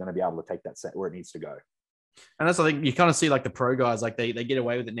unless you're going to be able to take that set where it needs to go. And that's, I think, you kind of see like the pro guys, like they get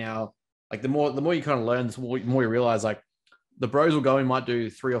away with it now. Like the more you kind of learn, the more you realize, like the bros will go and might do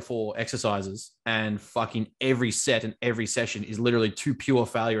 3 or 4 exercises, and fucking every set and every session is literally to pure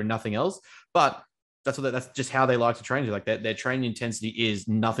failure and nothing else. But that's just how they like to train. Like their training intensity is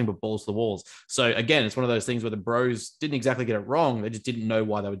nothing but balls to the walls. So again, it's one of those things where the bros didn't exactly get it wrong. They just didn't know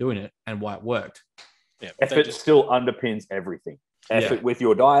why they were doing it and why it worked. Yeah, effort still underpins everything. Effort with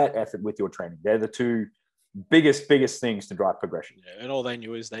your diet, effort with your training. They're the two biggest things to drive progression. Yeah, and all they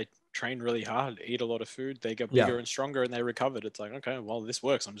knew is they trained really hard, eat a lot of food, they get bigger and stronger, and they recovered. It's like, okay, well, this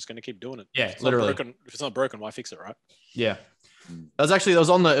works. I'm just going to keep doing it. Yeah, if it's literally. Not broken, if it's not broken, why fix it, right? Yeah. It was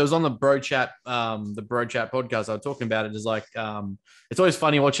on the bro chat podcast. I was talking about it. Is like, it's always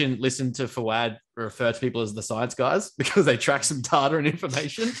funny listen to Fawad refer to people as the science guys because they track some data and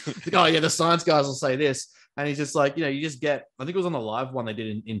information. Like, oh yeah, the science guys will say this. And he's just like, you just get, I think it was on the live one they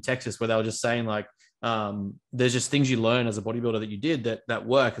did in Texas where they were just saying like, there's just things you learn as a bodybuilder that you did that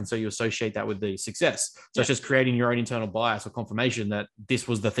work. And so you associate that with the success. So it's just creating your own internal bias or confirmation that this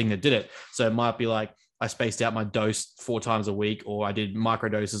was the thing that did it. So it might be like, I spaced out my dose 4 times a week, or I did micro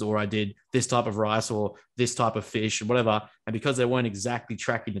doses, or I did this type of rice or this type of fish or whatever. And because they weren't exactly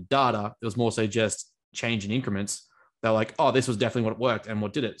tracking the data, it was more so just change in increments. They're like, oh, this was definitely what worked and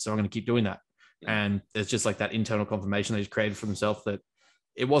what did it. So I'm going to keep doing that. And it's just like that internal confirmation they just created for themselves that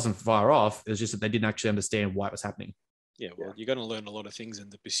it wasn't far off. It was just that they didn't actually understand why it was happening. Yeah, well, you're going to learn a lot of things in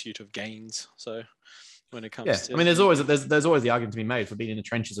the pursuit of gains. So when it comes to, I mean, there's always the argument to be made for being in the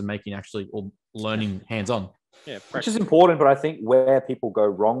trenches and making actually or learning hands-on. Yeah, which is important. But I think where people go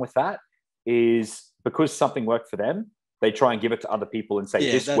wrong with that is because something worked for them, they try and give it to other people and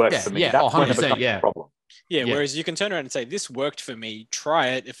say, this worked for me. That's when it becomes a problem. Yeah, whereas you can turn around and say, this worked for me, try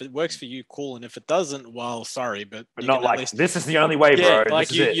it. If it works for you, cool. And if it doesn't, well, sorry. But not like, this is the only way, bro.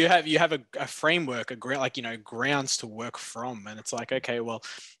 Like you have a framework, grounds to work from. And it's like, okay, well,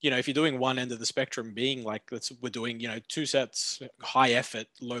 if you're doing one end of the spectrum being like, we're doing, 2 sets, high effort,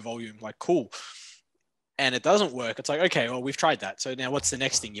 low volume, like cool. And it doesn't work, it's like, okay, well, we've tried that. So now what's the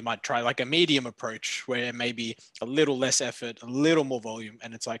next thing? You might try like a medium approach where maybe a little less effort, a little more volume.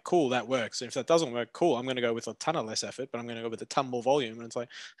 And it's like, cool, that works. And if that doesn't work, cool, I'm going to go with a ton of less effort, but I'm going to go with a ton more volume. And it's like,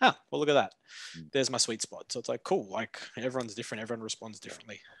 well, look at that. There's my sweet spot. So it's like, cool, like everyone's different. Everyone responds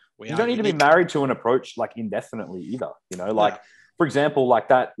differently. You don't need to be married to an approach like indefinitely either. For example, like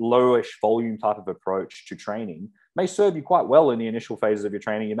that lowish volume type of approach to training may serve you quite well in the initial phases of your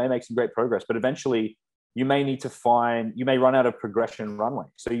training. You may make some great progress, but eventually you may run out of progression runway.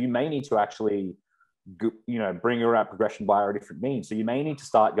 So you may need to actually, bring your out progression via a different means. So you may need to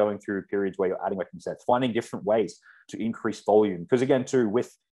start going through periods where you're adding working sets, finding different ways to increase volume. Because again, too,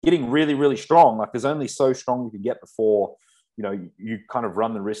 with getting really, really strong, like there's only so strong you can get before, you kind of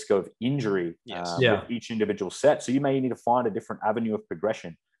run the risk of injury with each individual set. So you may need to find a different avenue of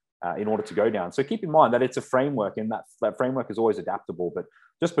progression in order to go down. So keep in mind that it's a framework, and that framework is always adaptable. But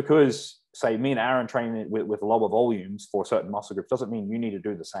just because, say, me and Aaron train with lower volumes for certain muscle groups doesn't mean you need to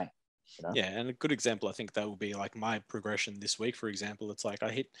do the same. Yeah, and a good example, I think that would be like my progression this week, for example. It's like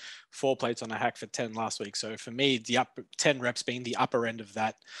I hit 4 plates on a hack for 10 last week. So for me, the 10 reps being the upper end of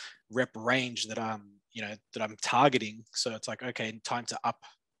that rep range that I'm targeting. So it's like, okay, time to up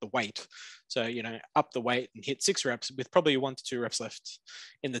the weight. So, up the weight and hit 6 reps with probably 1 to 2 reps left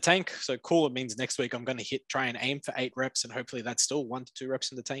in the tank. So cool. It means next week I'm going to try and aim for 8 reps, and hopefully that's still 1 to 2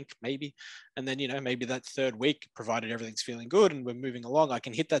 reps in the tank, maybe. And then, maybe that 3rd week, provided everything's feeling good and we're moving along, I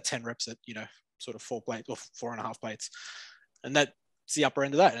can hit that 10 reps at, sort of 4 plates or 4.5 plates. And that's the upper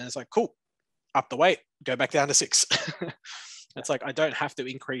end of that. And it's like, cool, up the weight, go back down to 6. It's like, I don't have to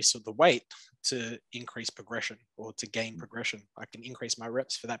increase the weight to increase progression or to gain progression. I can increase my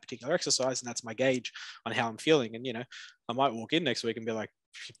reps for that particular exercise, and that's my gauge on how I'm feeling. And, I might walk in next week and be like,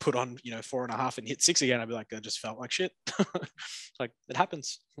 put on, 4.5 and hit 6 again. I'd be like, I just felt like shit. Like it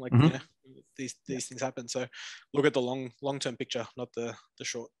happens. Like, these things happen. So look at the long-term picture, not the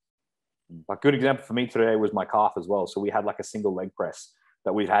short. A good example for me today was my calf as well. So we had like a single leg press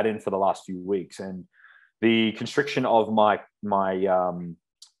that we've had in for the last few weeks, and the constriction of my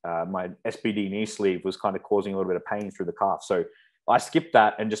SBD knee sleeve was kind of causing a little bit of pain through the calf. So I skipped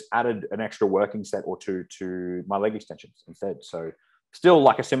that and just added an extra working set or 2 to my leg extensions instead. So still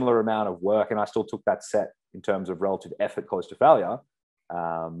like a similar amount of work, and I still took that set in terms of relative effort close to failure,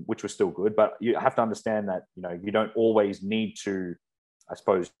 which was still good. But you have to understand that, you don't always need to, I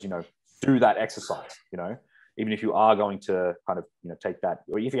suppose, do that exercise, even if you are going to kind of, take that,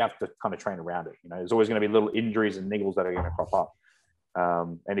 or if you have to kind of train around it, there's always going to be little injuries and niggles that are going to crop up.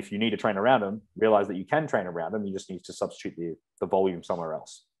 And if you need to train around them, realize that you can train around them. You just need to substitute the volume somewhere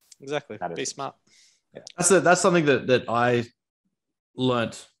else. Exactly. Be smart. Yeah. That's something that I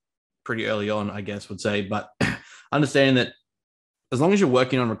learnt pretty early on, I guess, would say. But understanding that as long as you're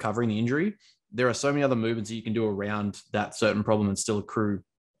working on recovering the injury, there are so many other movements that you can do around that certain problem and still accrue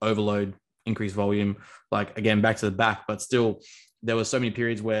overload, increase volume. Like, again, back to the back, but still there were so many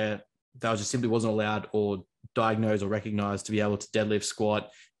periods where that just simply wasn't allowed or diagnosed or recognized to be able to deadlift, squat,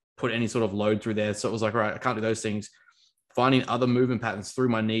 put any sort of load through there. So it was like, all right, I can't do those things. Finding other movement patterns through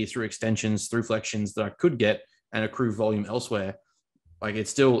my knee, through extensions, through flexions that I could get and accrue volume elsewhere. Like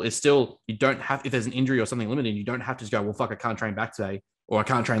it's still, you don't have, if there's an injury or something limiting, you don't have to just go, well, fuck, I can't train back today, or I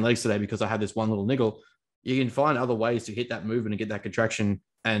can't train legs today because I have this one little niggle. You can find other ways to hit that movement and get that contraction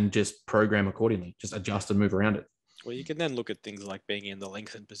and just program accordingly, just adjust and move around it. Well, you can then look at things like being in the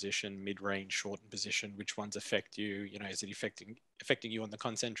lengthened position, mid-range, shortened position, which ones affect you, is it affecting you on the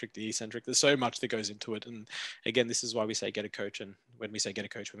concentric, the eccentric? There's so much that goes into it. And again, this is why we say get a coach. And when we say get a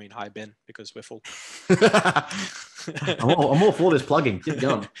coach, we mean hi, Ben, because we're full. I'm all for this plugging. Get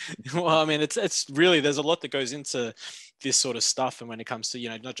going. Well, I mean, it's really, there's a lot that goes into this sort of stuff. And when it comes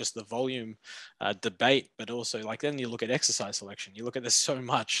to, not just the volume debate, but also like then you look at exercise selection, you look at there's so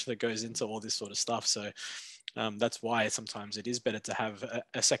much that goes into all this sort of stuff. So that's why sometimes it is better to have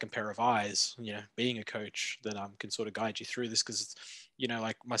a second pair of eyes, being a coach that can sort of guide you through this, because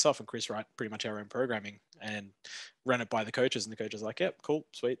like myself and Chris write pretty much our own programming and run it by the coaches, and the coaches are like, yep, cool,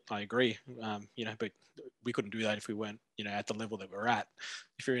 sweet, I agree. But we couldn't do that if we weren't, at the level that we're at.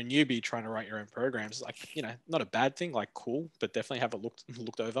 If you're a newbie trying to write your own programs, like, not a bad thing, like cool, but definitely have it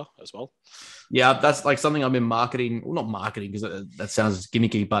looked over as well. Yeah, that's like something I've been marketing, well, not marketing because that sounds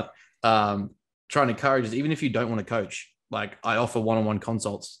gimmicky, but trying to encourage is, even if you don't want to coach, like I offer one-on-one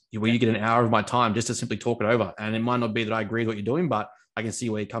consults where you get an hour of my time just to simply talk it over. And it might not be that I agree with what you're doing, but I can see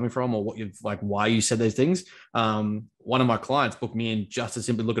where you're coming from or what you've like, why you said those things. One of my clients booked me in just to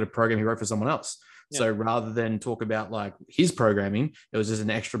simply look at a program he wrote for someone else. Yeah. So rather than talk about like his programming, it was just an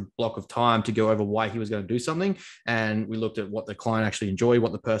extra block of time to go over why he was going to do something. And we looked at what the client actually enjoyed,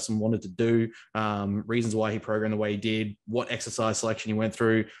 what the person wanted to do, reasons why he programmed the way he did, what exercise selection he went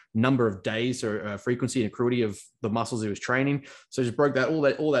through, number of days or frequency and acuity of the muscles he was training. So just broke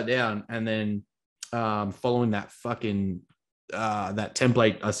all that down. And then following that that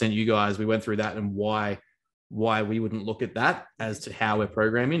template I sent you guys, we went through that and why we wouldn't look at that as to how we're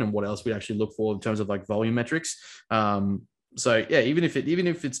programming and what else we actually look for in terms of like volume metrics. So yeah, even if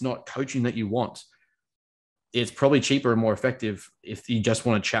it's not coaching that you want, it's probably cheaper and more effective if you just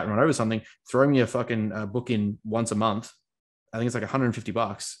want to chat and run over something. Throw me a fucking book in once a month. I think it's like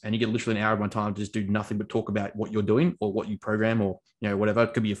 $150 and you get literally an hour of my time to just do nothing but talk about what you're doing or what you program or, whatever.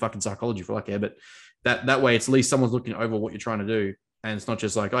 It could be a fucking psychology for all I care, but that way it's at least someone's looking over what you're trying to do. And it's not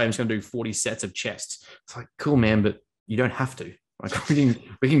just like, oh, I'm just going to do 40 sets of chest. It's like, cool, man, but you don't have to. Like we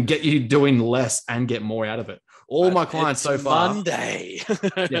can get you doing less and get more out of it. All my clients so far. Monday.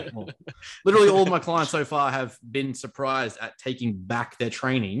 Literally all my clients so far have been surprised at taking back their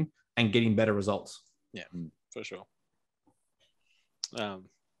training and getting better results. Yeah, for sure. A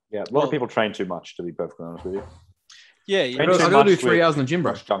lot of people train too much, to be perfectly honest with you. Yeah, I got to do 3 hours in the gym,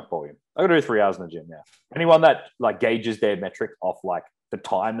 bro. Junk volume. I got to do 3 hours in the gym. Yeah. Anyone that like gauges their metric off like the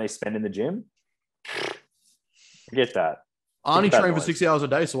time they spend in the gym, forget that. I only train for 6 hours a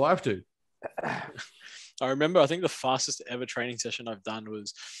day, so I have to. I remember, I think the fastest ever training session I've done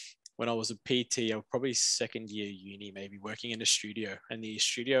was when I was a PT, or probably second year uni, maybe working in a studio, and the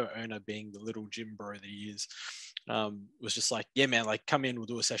studio owner, being the little gym bro that he is, was just like, yeah, man, like come in, we'll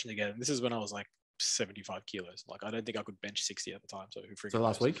do a session together. And this is when I was like 75 kilos. Like I don't think I could bench 60 at the time. So who freaking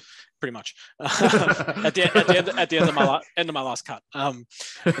last week, pretty much at the end of my last cut. And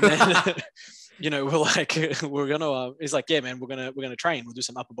then, we're like, we're gonna. He's like, yeah, man, we're gonna train. We'll do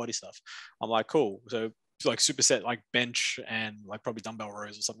some upper body stuff. I'm like, cool. So like superset, like bench and like probably dumbbell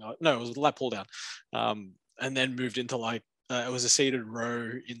rows or something. No, it was lat pull down. And then moved into like it was a seated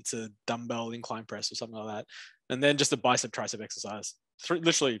row into dumbbell incline press or something like that. And then just a bicep tricep exercise.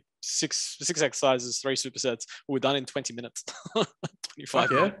 Literally six exercises, 3 supersets. We were done in 20 minutes, 25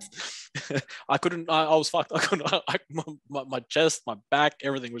 minutes. I was fucked. I couldn't. My chest, my back,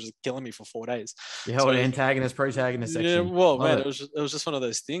 everything was just killing me for 4 days. You held an antagonist, protagonist section. Yeah, well, man, it was just one of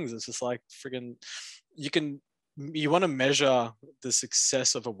those things. It's just like friggin', you want to measure the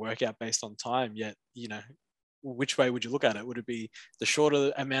success of a workout based on time, yet which way would you look at it? Would it be the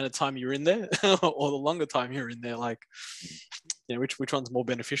shorter amount of time you're in there or the longer time you're in there? Like, which one's more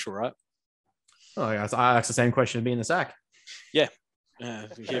beneficial, right? Oh, yeah. I asked the same question of me in the sack. Yeah.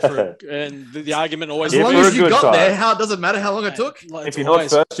 And the argument always As long for as a you good got time. there, how it doesn't matter how long it took. If you're not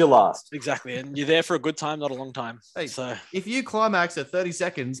first, you're last. Exactly, and you're there for a good time, not a long time. Hey, So if you climax at 30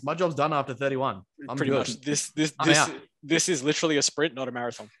 seconds, my job's done after 31. I'm pretty good. much I'm out. this is literally a sprint, not a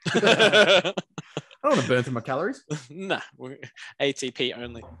marathon. I don't want to burn through my calories. Nah, ATP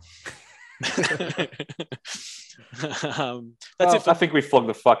only. That's it. I think we flogged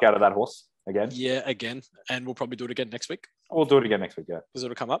the fuck out of that horse again. Yeah, again, and we'll probably do it again next week We'll do it again next week. Yeah. because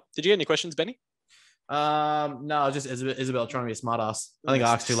it'll come up. Did you get any questions, Benny? No, just Isabel trying to be a smart ass. I think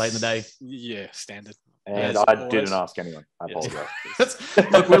I asked too late in the day. Yeah, standard. And As I always. didn't ask anyone. I Yes.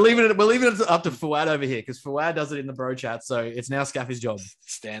 apologize. Look, we're leaving it up to Fawad over here because Fawad does it in the bro chat, so it's now Scaffy's job.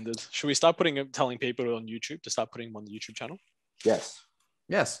 Standard. Should we start telling people on YouTube to start putting them on the YouTube channel? Yes.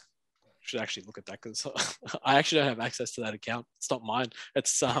 Yes. Should actually look at that because I actually don't have access to that account. It's not mine.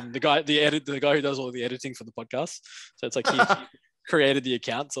 It's the guy who does all the editing for the podcast. So it's like he created the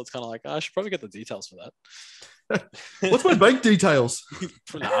account. So it's kind of like I should probably get the details for that. What's my bank details?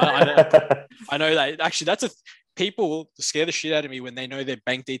 I know that actually people scare the shit out of me when they know their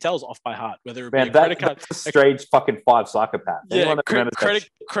bank details off by heart, whether it be a credit card. That's a strange fucking 5 psychopath. Yeah,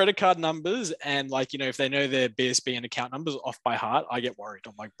 credit card numbers and if they know their BSB and account numbers off by heart, I get worried.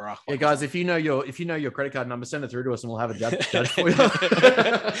 I'm like, bruh. Yeah, guys, if you know your credit card number, send it through to us and we'll have a judge for you.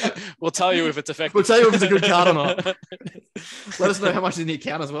 We'll tell you if it's effective. We'll tell you if it's a good card or not. Let us know how much is in the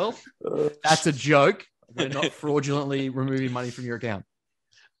account as well. That's a joke. We're not fraudulently removing money from your account.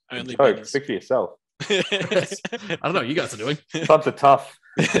 Only Speak for yourself. I don't know what you guys are doing. Times are tough.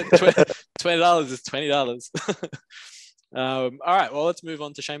 $20 is $20. All right, well, let's move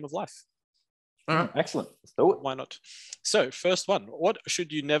on to shame of life. All right. Excellent. Let's do it. Why not? So, first one, what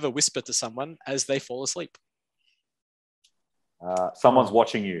should you never whisper to someone as they fall asleep? Someone's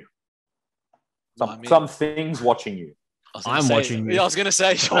watching you. Some things watching you. I'm watching you. Yeah, I was going to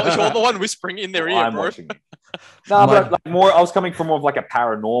say, you're the one whispering in their ear, I'm bro. watching you. No, but like more, I was coming from more of like a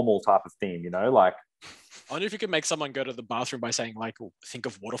paranormal type of theme, like. I wonder if you could make someone go to the bathroom by saying, think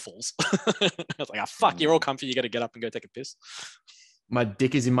of waterfalls. I was like, fuck, you're all comfy. You got to get up and go take a piss. My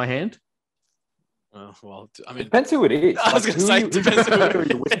dick is in my hand. Well, I mean, depends who it is. I was going to say, depends who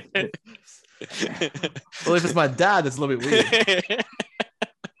it is. Well, if it's my dad, that's a little bit weird.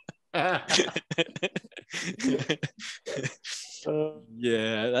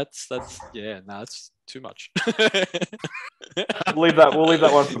 That's that's too much. We'll leave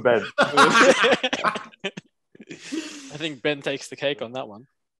that one for Ben. I think Ben takes the cake on that one.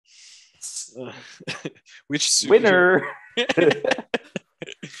 Which winner?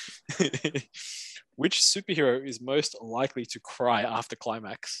 Which superhero is most likely to cry after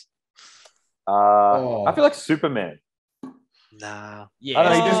climax? I feel like Superman. Nah.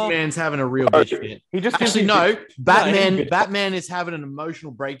 Yeah. This man's having a real bitch fit. He just actually no. Batman is having an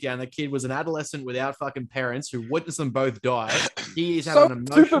emotional breakdown. The kid was an adolescent without fucking parents who witnessed them both die. He is having an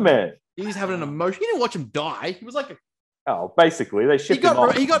emotional. Superman. He's having an emotion. He didn't watch him die. He was like basically they shipped him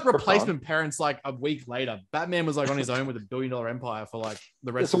off. He got replacement parents like a week later. Batman was like on his own with $1 billion empire for like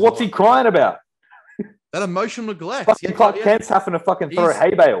the rest. So what's he crying about? That emotional neglect. Fucking Clark Kent's having to fucking throw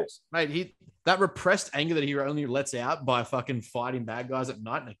hay bales. Mate, that repressed anger that he only lets out by fucking fighting bad guys at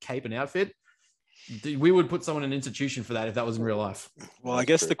night in a cape and outfit. We would put someone in an institution for that if that was in real life. Well, I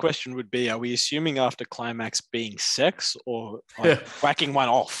guess the question would be, are we assuming after climax being sex or whacking one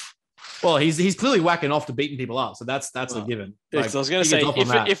off? Well, he's clearly whacking off to beating people up. So that's a given. I was going to say,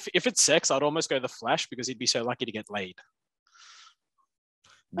 if it's sex, I'd almost go the Flash because he'd be so lucky to get laid.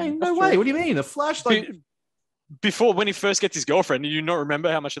 Hey, no way. What do you mean? The Flash, before when he first gets his girlfriend, do you not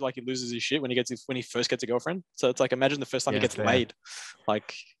remember how much he loses his shit when he first gets a girlfriend? So it's like imagine the first time he gets laid.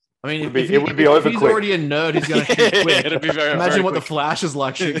 Like, I mean, it would be over if he's quick. Already a nerd, he's gonna shoot quick. It'd be very. Imagine very what quick. the Flash is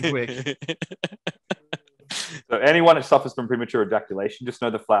like shooting quick. So anyone that suffers from premature ejaculation, just know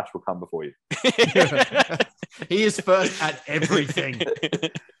the Flash will come before you. He is first at everything.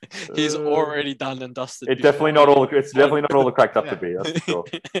 He's already done and dusted. It's definitely not all the cracked up to be. That's for sure.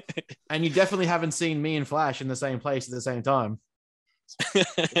 And you definitely haven't seen me and Flash in the same place at the same time.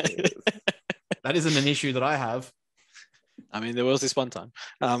 That isn't an issue that I have. I mean, there was this one time.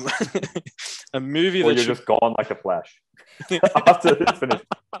 A movie or that you're just gone like a Flash after it's finished.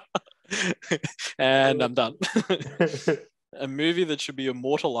 And I'm done. A movie that should be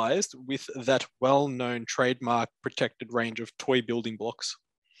immortalized with that well-known trademark protected range of toy building blocks.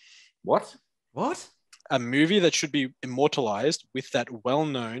 What? A movie that should be immortalized with that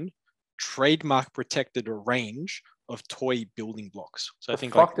well-known trademark protected range of toy building blocks. So I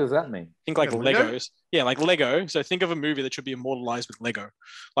think fuck does that mean? Think like Legos. Yeah, like Lego. So think of a movie that should be immortalized with Lego.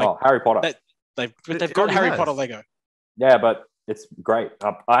 Like Harry Potter. They've got Harry Potter Lego. Yeah, but It's great.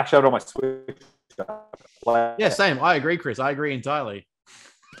 I actually have it on my Switch. Yeah, same. I agree, Chris. I agree entirely.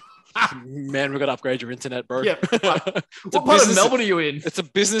 Man, we've got to upgrade your internet, bro. Yeah. What What part of Melbourne are you in? It's a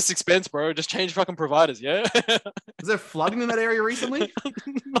business expense, bro. Just change fucking providers, yeah? Is there flooding in that area recently?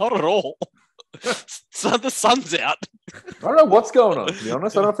 Not at all. So the sun's out. I don't know what's going on, to be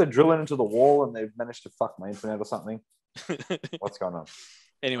honest. I don't know if they're drilling into the wall and they've managed to fuck my internet or something. What's going on?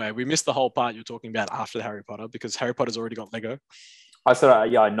 Anyway, we missed the whole part you're talking about after the Harry Potter because Harry Potter's already got Lego. I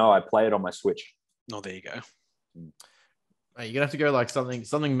said, yeah, I know. I play it on my Switch. Oh, there you go. Hey, you're gonna have to go like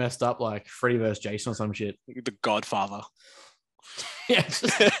something messed up, like Freddy vs. Jason or some shit. The Godfather. Yeah.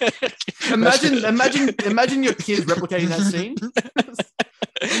 Imagine your kids replicating that scene.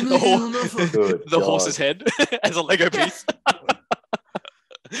 The horse's head as a Lego piece.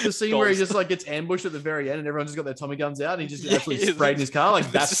 The scene where he just like gets ambushed at the very end and everyone just got their Tommy guns out and he just absolutely sprayed in his car.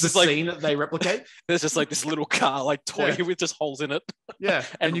 Like that's the scene that they replicate. There's just like this little car, like toy with just holes in it. Yeah.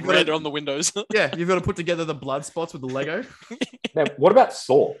 And you've red on the windows. Yeah. You've got to put together the blood spots with the Lego. Now, what about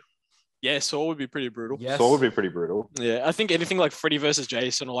Saw? Yeah, Saw would be pretty brutal. Yes. Saw would be pretty brutal. Yeah, I think anything like Freddy versus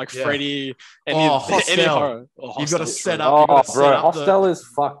Jason or like Freddy, any Hostel. horror. You've got to set up. Hostel is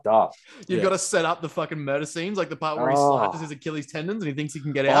fucked up. You've got to set up the fucking murder scenes, like the part where he slashes his Achilles tendons and he thinks he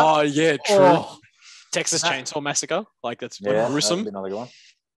can get out. Oh yeah, true. Texas Chainsaw Massacre, like that's gruesome. Another good one.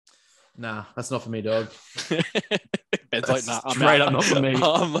 Nah, that's not for me, dog. Ben's like, nah, I'm straight out. up not for me.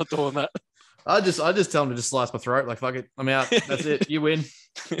 I'm not doing that. I just tell him to just slice my throat. Like, fuck it, I'm out. That's it. You win.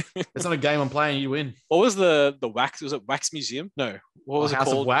 It's not a game I'm playing. You win. What was the wax? Was it Wax Museum? No. What was it House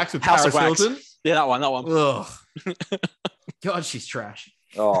called? of Wax with House Paris of Wax. Hilton? Yeah, that one. Ugh. God, she's trash.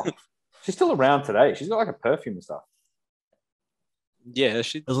 Oh, she's still around today. She's got like a perfume and stuff. Yeah,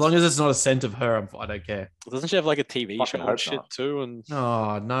 she. As long as it's not a scent of her, I don't care. Doesn't she have like a TV Fucking show hope and shit not. too? And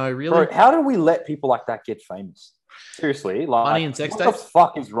Oh no, really? Bro, how do we let people like that get famous? Seriously, like Money and sex what tapes? the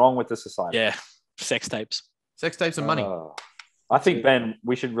fuck is wrong with the society? yeah, sex tapes. Sex tapes and money. I think, Ben,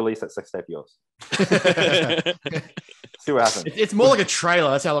 we should release that sex tape of yours. See what happens. It's more like a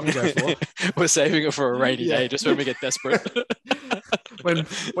trailer. That's how long it goes for. We're saving it for a rainy day, just when we get desperate.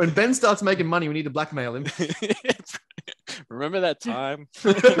 When Ben starts making money, we need to blackmail him. Remember that time?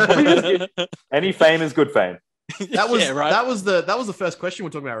 Any fame is good fame. That was right. that was the first question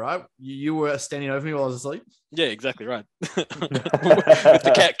we're talking about, right? You were standing over me while I was asleep. Yeah, exactly right. With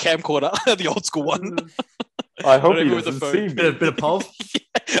the camcorder, the old school one. I hope he With the doesn't phone. see me. Bit of pulse.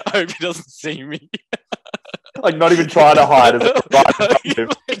 I hope he doesn't see me. Like not even trying to hide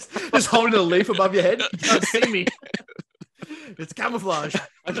it. Just holding a leaf above your head. You can't see me. It's camouflage.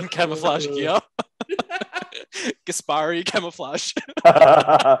 I'm in camouflage gear. Gaspari camouflage.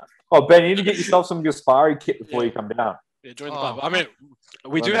 Oh, Ben, you need to get yourself some Gaspari kit before you come down. Yeah, join the club. I mean,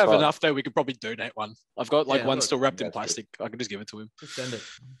 we do have enough though. We could probably donate one. I've got like one still wrapped in plastic. I can just give it to him. Just send it.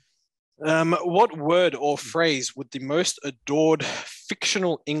 What word or phrase would the most adored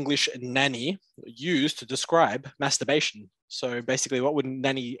fictional English nanny use to describe masturbation? So basically, what would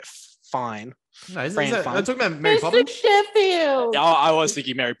nanny find? No, I'm talking about Mary Mr. Poppins. Sheffield. Yeah, I was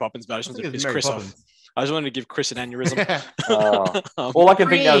thinking Mary Poppins, but I just I wanted think to it's piss Mary Chris off. Poppins. I just wanted to give Chris an aneurysm. All I can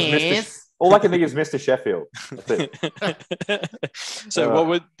think of is Mr. Chris. All I can think is Mr. Sheffield. That's it. So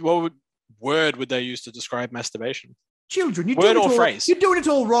what word would they use to describe masturbation? Children, Word or phrase? You're doing it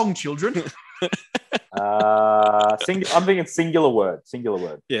all wrong, children. I'm thinking singular word. Singular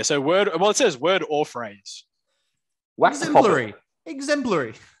word. Yeah, so word. Well, it says word or phrase. Wax the Exemplary.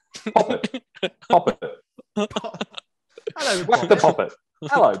 Exemplary. poppet. Pop it. Hello, Wax the Poppet. poppet.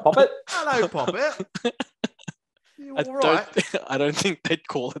 Hello, poppet. Hello, Poppet. You all right? I don't think they'd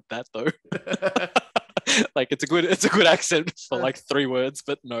call it that though. Like it's a good accent for like 3 words,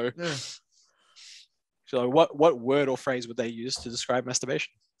 but no. Yeah. So what word or phrase would they use to describe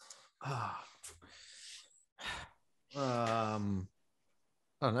masturbation? I don't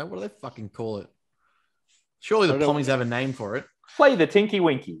know. What do they fucking call it? Surely the Pommies have a name for it. Play the Tinky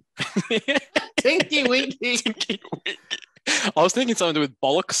Winky. Tinky Winky. Tinky Winky. I was thinking something to do with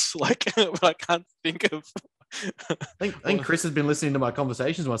bollocks, like, but I can't think of. I think Chris has been listening to my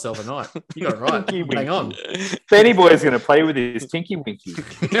conversations with myself at night. You got it right. Tinky Winky. Hang on. Benny Boy is going to play with his Tinky Winky.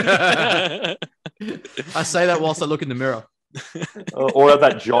 I say that whilst I look in the mirror. Or at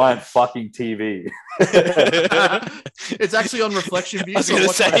that giant fucking TV. It's actually on reflection view. I was so going to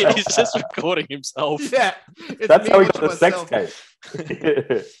watch say myself. he's just recording himself. Yeah. That's how he got watching the sex myself.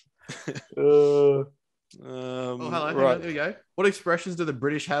 tape. Oh, hello. Right. There we go. What expressions do the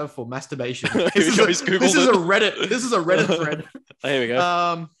British have for masturbation? Here This we is go, a he's Googled this is it. a Reddit. This is a Reddit thread. Here we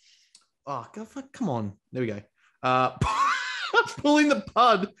go. Oh, God, come on. There we go. Pulling the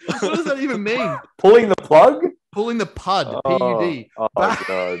pud. What does that even mean? Pulling the plug? Pulling the pud, Oh, PUD. oh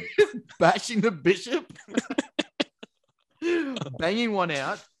God. Bashing the bishop. Banging one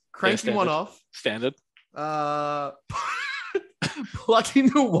out. Cranking one off. Standard. Plucking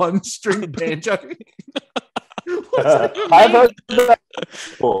the one string banjo. I've heard that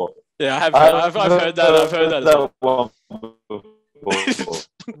before. Yeah, I've heard that. I've heard that as well. one before.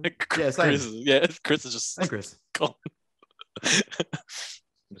 Chris is just Hey, Chris. gone.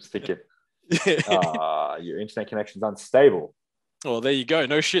 Stick it. Yeah. Your internet connection's unstable. Well, there you go.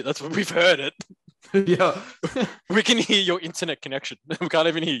 No shit. That's what we've heard it. Yeah. We can hear your internet connection. We can't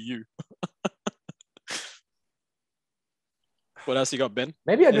even hear you. What else you got, Ben?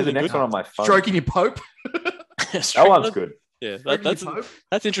 Maybe I do the Anything next good? one on my phone. Stroking your Pope. That one's good. Yeah, Stroking your Pope.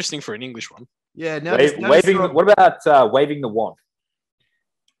 that's interesting for an English one. Yeah. Now, Waving. What about waving the wand?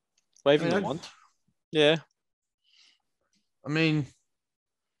 Waving the wand. Yeah. I mean,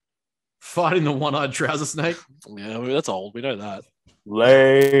 fighting the one-eyed trouser snake. Yeah, that's old. We know that.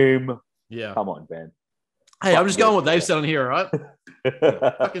 Lame. Yeah. Come on, Ben. Hey, I'm just going what they've said on here, all right?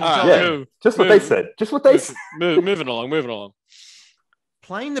 Fucking tell me. Just what they said. Just what they said. Moving along.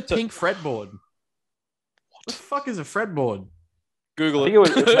 Playing the pink fretboard. What the fuck is a fretboard? Google I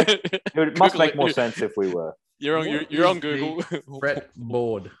it. think it must make more sense if we were. You're on Google.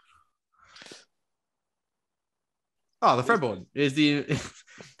 Fretboard. Oh, the fretboard is the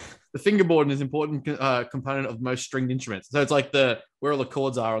fingerboard is an important component of most stringed instruments. So it's like where all the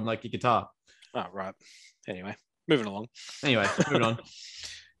chords are on like your guitar. Oh, right. Anyway, moving along. Anyway, moving on.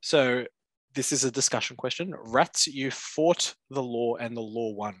 So this is a discussion question. Rats, you fought the law and the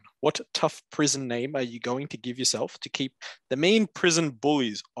law won. What tough prison name are you going to give yourself to keep the mean prison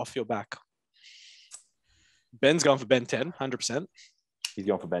bullies off your back? Ben's going for Ben 10, 100%. He's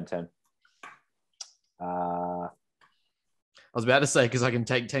going for Ben 10. I was about to say because I can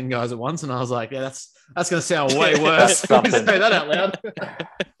take 10 guys at once, and I was like, yeah, that's going to sound way worse. Say that out loud.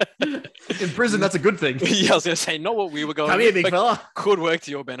 In prison, that's a good thing. Yeah, I was going to say, not what we were going Come here, big fella. Could work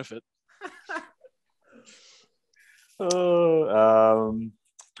to your benefit. I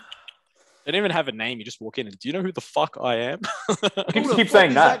They don't even have a name. You just walk in and, do you know who the fuck I am? keep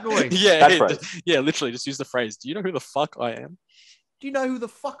saying that. Yeah, literally just use the phrase, do you know who the fuck I am? Do you know who the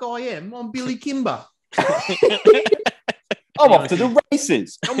fuck I am? I'm Billy Kimber. I'm off to the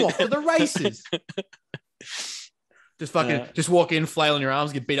races. Just fucking, just walk in, flailing your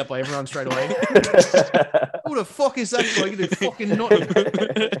arms, get beat up by everyone straight away. Who the fuck is that guy? You do fucking not.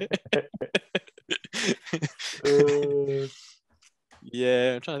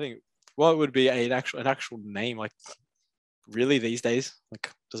 Yeah, I'm trying to think. What would be an actual name? Like, really these days?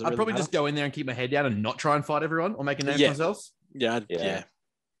 Like, does it? I'd really probably matter? just go in there and keep my head down and not try and fight everyone or make a name for myself. Yeah.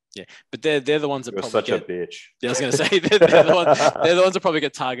 But they're the ones that You're probably such a bitch. Yeah, I was gonna say they're the ones that probably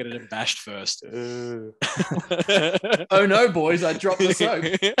get targeted and bashed first. Oh no, boys! I dropped the soap.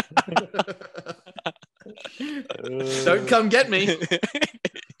 Don't come get me.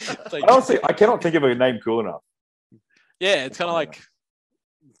 Like, Honestly, I cannot think of a name cool enough. yeah, it's kind of like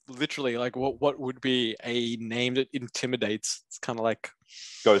literally like what would be a name that intimidates? It's kind of like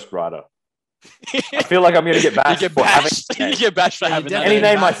Ghost Rider. I feel like I'm going to get bashed for having You get bashed for having that. any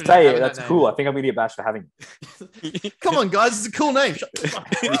name. name I Bashed for say. having That's that cool. name. I think I'm going to get bashed for having. Come on, guys! It's a cool name. Shut the fuck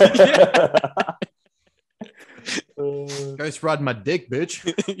up. Ghost ride my dick, bitch.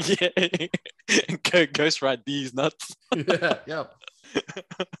 Yeah. Ghost ride these nuts. Yeah.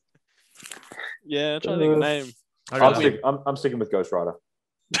 Yeah, I'm trying to think of a name. I'm sticking with Ghost Rider.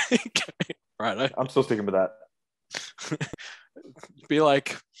 Right. I'm still sticking with that. Be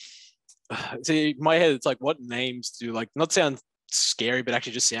like, see, in my head, it's like, what names do like not sound scary, but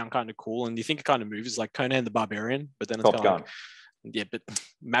actually just sound kind of cool? And you think it kind of movies like Conan the Barbarian, but then it's Top kind Gun. of like, yeah, but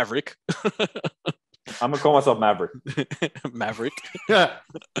Maverick. I'm gonna call myself Maverick. Yeah.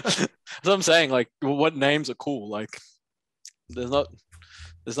 That's what I'm saying. Like, what names are cool? Like, there's not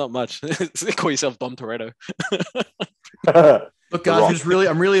much. Call yourself Dom Toretto. Look, guys,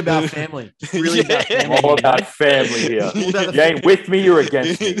 I'm really about family. Really about family. All about family here. You ain't with me, you're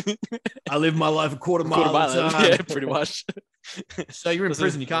against me. I live my life a quarter mile at a time. Yeah, pretty much. So you're in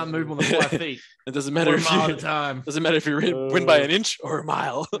prison. You can't move more than 5 feet. It doesn't matter if mile you at a time. Doesn't matter if you win by an inch or a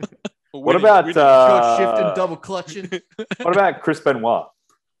mile. What about short shifting, double clutching? What about Chris Benoit?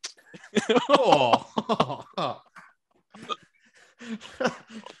 Oh.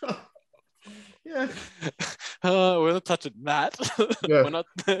 Yeah. We're not touching that. Yeah. We're not.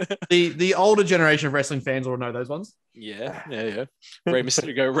 The older generation of wrestling fans will know those ones. Yeah. Rey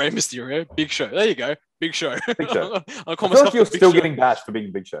Mysterio, Big Show. There you go, Big Show. Big Show. I'll call I feel myself like you're the Big still Show. getting bashed for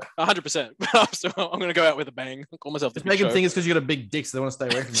being Big Show. 100%. I'm going to go out with a bang. I'll call myself the Just Big make them Show. think it's because you got a big dick, so they want to stay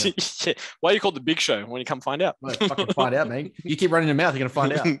away from you. Yeah. Why are you called the Big Show when you come find out? Well, fucking find out, mate. You keep running your mouth, you're gonna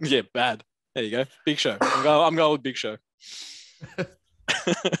find out. Yeah, bad. There you go, Big Show. I'm going with Big Show.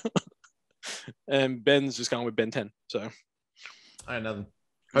 And Ben's just going with Ben 10. So I don't know.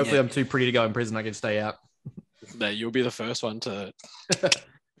 Hopefully, I'm too pretty to go in prison. I can stay out. No, you'll be the first one to.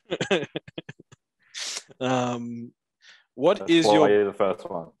 What That's is why your? you're the first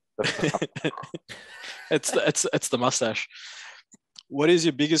one. It's the mustache. What is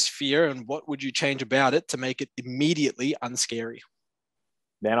your biggest fear, and what would you change about it to make it immediately unscary?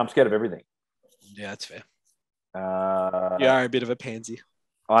 Man, I'm scared of everything. Yeah, that's fair. You You are a bit of a pansy.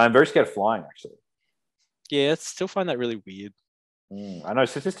 I'm very scared of flying, actually. Yeah, I still find that really weird. I know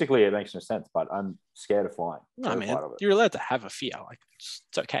statistically it makes no sense, but I'm scared of flying. No, man, you're allowed to have a fear. Like it's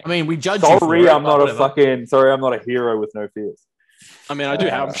okay. I mean, we judge you. Sorry, I'm not whatever. sorry, I'm not a hero with no fears. I mean,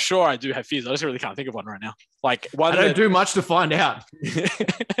 I'm sure I do have fears. I just really can't think of one right now. Like one. I don't do much to find out.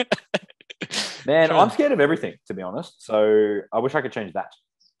 Man, I'm scared of everything, to be honest. So I wish I could change that.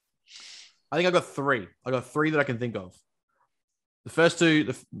 I think I got three. I got three that I can think of. The first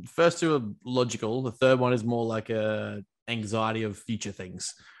two are logical. The third one is more like a anxiety of future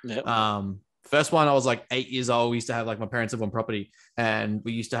things. Yep. First one, I was like 8 years old. We used to have like my parents live on property, and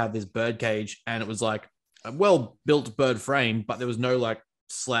we used to have this bird cage, and it was like a well-built bird frame, but there was no like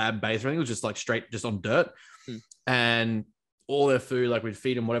slab base or anything. It was just like straight, just on dirt. And all their food, like we'd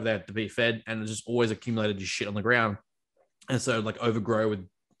feed them whatever they had to be fed, and it just always accumulated just shit on the ground. And so like overgrow with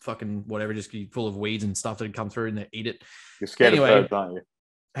fucking whatever, just be full of weeds and stuff that had come through and they eat it. You're scared of birds, aren't you?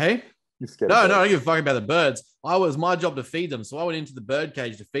 Hey? You're scared No, of birds. I don't give a fuck about the birds. It was my job to feed them. So I went into the bird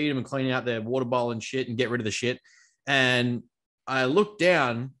cage to feed them and clean out their water bowl and shit and get rid of the shit. And I looked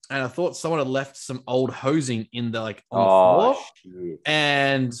down and I thought someone had left some old hosing in the like on the floor. Shit.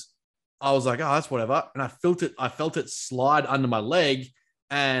 And I was like, oh, that's whatever. And I felt it slide under my leg.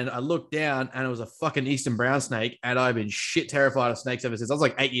 And I looked down and it was a fucking eastern brown snake. And I've been shit terrified of snakes ever since. I was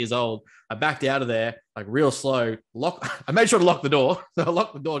like 8 years old. I backed out of there, like real slow. I made sure to lock the door. So I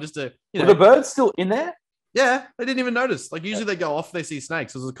locked the door just to, Were the birds still in there? Yeah, they didn't even notice. Like usually they go off, they see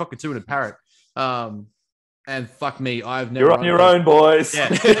snakes. It was a cockatoo and a parrot. And fuck me, I've never. You're on your own, boys. Yeah,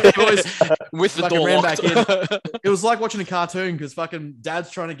 boys. With the Fucking door ran locked. back in. It was like watching a cartoon because fucking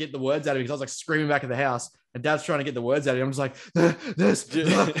dad's trying to get the words out of me because I was like screaming back at the house and dad's trying to get the words out of me. I'm just like, there's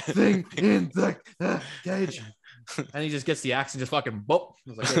the thing in the cage. And he just gets the axe and just fucking boop.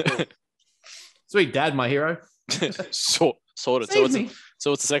 I was like, yeah, cool. Sweet dad, my hero. Sorted. So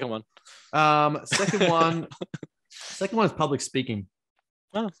what's the second one? Second one is public speaking.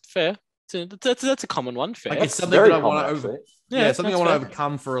 Oh, fair. That's a common one. Fair. Like, it's something that I want to over. Yeah, it's something I want to fair.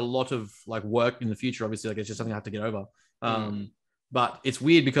 overcome for a lot of like work in the future. Obviously, like it's just something I have to get over. But it's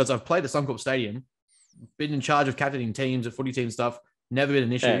weird because I've played at Suncorp Stadium, been in charge of captaining teams, of footy team stuff, never been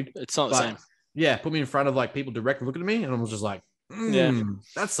an issue. Yeah, it's not the same. Yeah, put me in front of like people directly looking at me, and I was just like,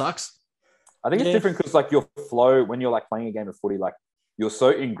 that sucks. I think it's different because like your flow when you're like playing a game of footy, like you're so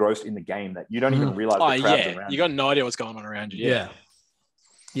engrossed in the game that you don't even realize the crowd's around you got no idea what's going on around you.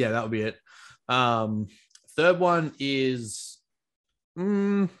 Yeah, that would be it. Third one is,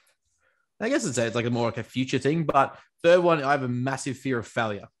 I guess it's like more like a future thing, but third one, I have a massive fear of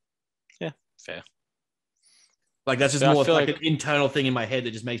failure. Yeah, fair. Like that's just But more like an internal thing in my head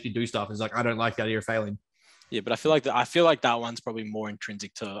that just makes me do stuff. It's like I don't like the idea of failing. Yeah, but I feel like that one's probably more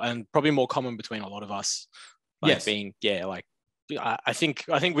intrinsic to and probably more common between a lot of us. Like Yes. being like I think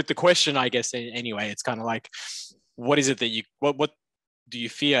with the question, I guess anyway, it's kind of like what is it that you what do you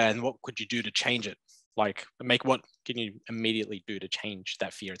fear and what could you do to change it? Like what can you immediately do to change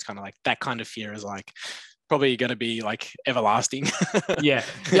that fear? It's kind of like that kind of fear is like probably going to be like everlasting. Yeah,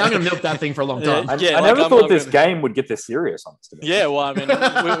 I'm going to milk that thing for a long time. I never thought this game would get this serious on this. Yeah, well, I mean,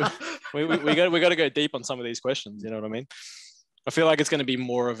 we got to go deep on some of these questions. You know what I mean? I feel like it's going to be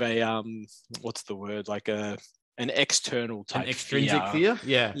more of a what's the word? Like an external type, an extrinsic fear.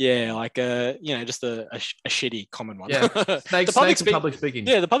 Yeah, like just a shitty common one. Yeah, snakes and public speaking.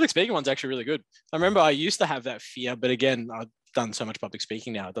 Yeah, the public speaking one's actually really good. I remember I used to have that fear, but again, I've done so much public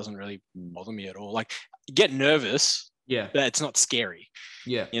speaking now, it doesn't really bother me at all. Like, you get nervous, but it's not scary.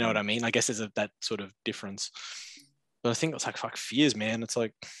 Yeah, you know what I mean? I guess there's that sort of difference. But I think it's like fuck fears, man. It's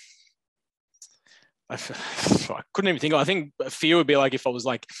like I couldn't even think of. I think fear would be like if I was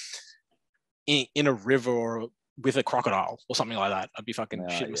like in a river or with a crocodile or something like that, I'd be fucking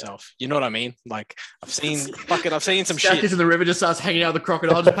shitting yeah. myself. You know what I mean? Like I've seen some Jack shit. is in the river, just starts hanging out with the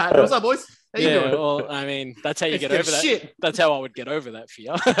crocodile, just patting. What's up, boys? How you doing? Well, I mean, that's how you It's get good over that. shit. That's how I would get over that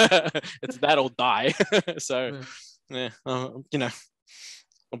fear. It's that or die. So, you know,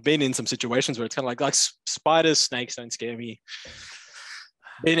 I've been in some situations where it's kind of like spiders, snakes don't scare me.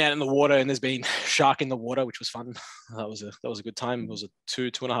 Been out in the water and there's been shark in the water, which was fun. That was a good time. It was a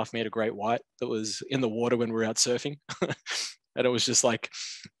 2.5 meter great white that was in the water when we were out surfing. And it was just like,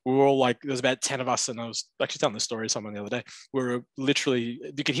 we were all like, there was about 10 of us. And I was actually telling the story to someone the other day. We were literally,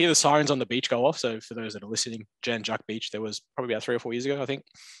 you could hear the sirens on the beach go off. So for those that are listening, Jan Jack Beach, there was probably about 3 or 4 years ago, I think.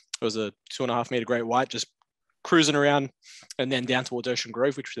 It was a 2.5 meter great white, just cruising around, and then down towards Ocean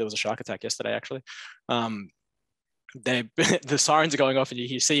Grove, which there was a shark attack yesterday, actually. The sirens are going off and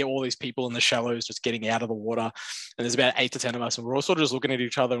you see all these people in the shallows just getting out of the water, and there's about 8 to 10 of us, and we're all sort of just looking at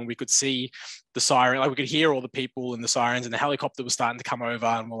each other, and we could see the siren, like we could hear all the people and the sirens, and the helicopter was starting to come over,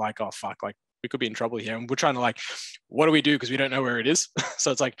 and we're like, oh fuck, like we could be in trouble here. And we're trying to like, what do we do, because we don't know where it is.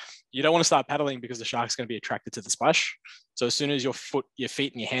 So it's like, you don't want to start paddling because the shark's going to be attracted to the splash. So as soon as your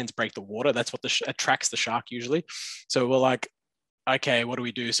feet and your hands break the water, that's what attracts the shark usually. So we're like, okay, what do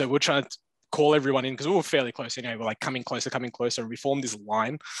we do? So we're trying to call everyone in, because we were fairly close anyway. We're like coming closer, and we formed this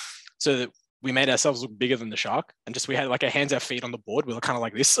line so that we made ourselves look bigger than the shark, and just we had like our hands, our feet on the board. We were kind of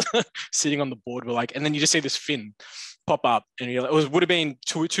like this, sitting on the board. We're like, and then you just see this fin pop up, and you're like, would have been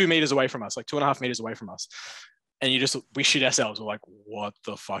 2 meters away from us, like 2.5 meters away from us, and we shit ourselves. We're like, what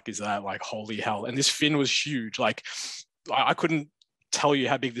the fuck is that? Like, holy hell! And this fin was huge. Like, I couldn't tell you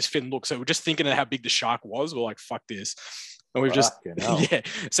how big this fin looked. So we're just thinking of how big the shark was. We're like, fuck this. And we've just, yeah.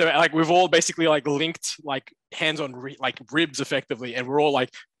 So like, we've all basically like linked like hands on like ribs effectively. And we're all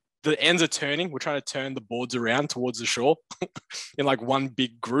like, the ends are turning. We're trying to turn the boards around towards the shore in like one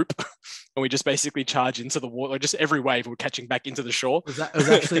big group. And we just basically charge into the water. Like just every wave we're catching back into the shore.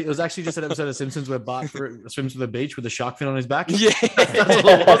 It was actually just an episode of Simpsons where Bart swims to the beach with a shark fin on his back. Yeah. That's all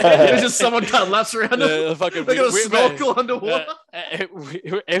it was. It was just someone cutting laps around him. They got a snorkel underwater.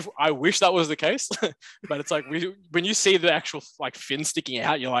 I wish that was the case, but it's like when you see the actual like fin sticking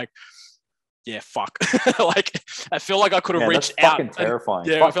out, you're like, yeah, fuck. Like I feel like I could have reached that's out. Fucking terrifying.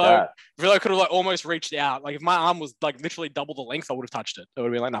 Yeah, I feel like I could have like almost reached out. Like if my arm was like literally double the length, I would have touched it. I would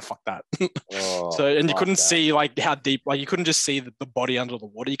have been like, nah, fuck that. And you couldn't see like how deep. Like you couldn't just see the body under the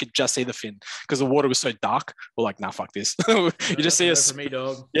water. You could just see the fin because the water was so dark. We're like, nah, fuck this. You just see us.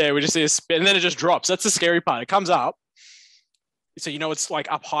 Yeah, we just see a spin, and then it just drops. That's the scary part. It comes up. So, you know, it's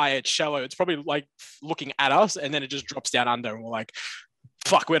like up high, it's shallow. It's probably like looking at us, and then it just drops down under, and we're like,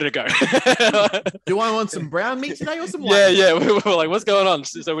 fuck, where did it go? Do I want some brown meat today or some white? Yeah. We're like, what's going on?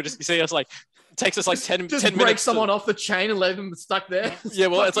 So we just, you see us like, it takes us like 10 break minutes. Someone off the chain and leave them stuck there. Yeah,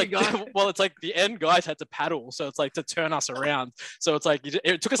 well, it's like, the end guys had to paddle. So it's like to turn us around. So it's like,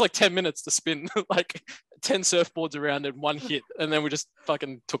 it took us like 10 minutes to spin like 10 surfboards around in one hit. And then we just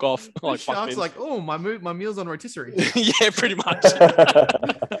fucking took off. Like, shark's like, oh, my meal's on rotisserie. Yeah, pretty much.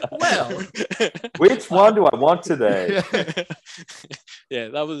 Well, which one do I want today? Yeah,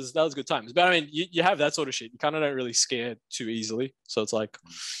 that was good times. But I mean, you have that sort of shit. You kind of don't really scare too easily. So it's like,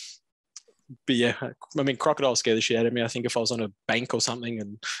 but yeah, I mean, crocodiles scare the shit out of me. I think if I was on a bank or something,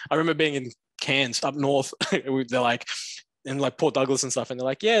 and I remember being in Cairns up north, they're like, in like Port Douglas and stuff, and they're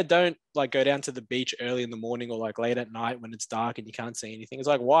like, yeah, don't like go down to the beach early in the morning or like late at night when it's dark and you can't see anything. It's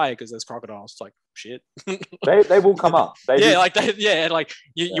like, why? Because there's crocodiles. It's like, shit. they will come up.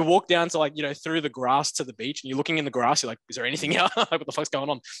 You walk down to like, you know, through the grass to the beach, and you're looking in the grass. You're like, is there anything out? Like, what the fuck's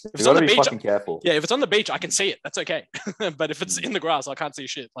going on? If it's on the beach, fucking careful. Yeah, if it's on the beach, I can see it. That's okay. But if it's in the grass, I can't see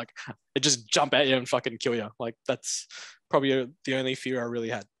shit. Like, it just jump at you and fucking kill you. Like, that's probably the only fear I really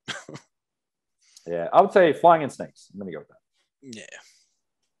had. Yeah, I would say flying and snakes. I'm gonna go with that. Yeah,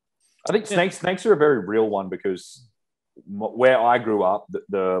 I think snakes are a very real one, because where I grew up,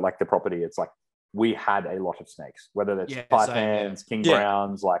 the property, it's like we had a lot of snakes, whether that's taipans, king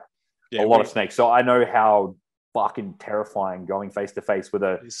browns, like a lot of snakes. So I know how fucking terrifying going face to face with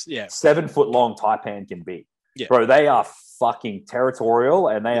a 7-foot long taipan can be. Yeah. Bro, they are fucking territorial,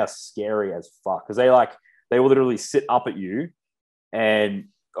 and they are scary as fuck, because they will literally sit up at you, and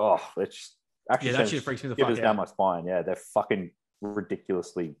it's just actually that shit freaks me the fuck out. Down my spine. Yeah, they're fucking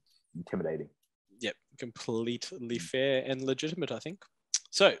ridiculously intimidating. Yep, completely fair and legitimate, I think.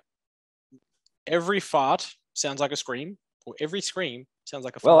 So, every fart sounds like a scream, or every scream sounds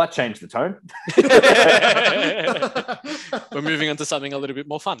like a fart. Well, that changed the tone. We're moving on to something a little bit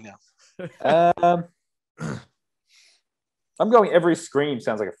more fun now. I'm going every scream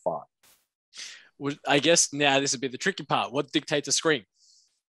sounds like a fart. I guess now this would be the tricky part. What dictates a scream?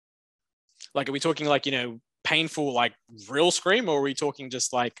 Like, are we talking like, you know, painful, like real scream, or are we talking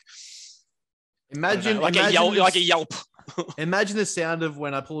just like Imagine a yelp? Imagine the sound of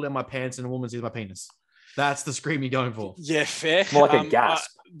when I pull down my pants and a woman sees my penis. That's the scream you're going for. Yeah, fair. More like a gasp.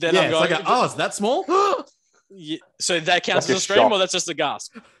 Then yeah, I'm going, it's like, is that small? Yeah, so that counts Like as a a scream, shock. or that's just a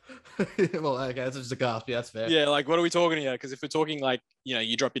gasp? Well, okay, that's just a gasp. Yeah, that's fair. Yeah, like what are we talking here? Because if we're talking like, you know,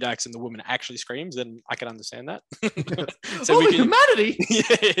 you drop your dax and the woman actually screams, then I can understand that. So Holy we can, humanity!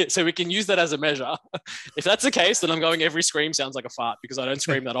 yeah, so we can use that as a measure. If that's the case, then I'm going every scream sounds like a fart because I don't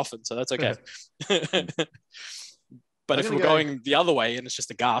scream that often, so that's okay. But if we're going the other way and it's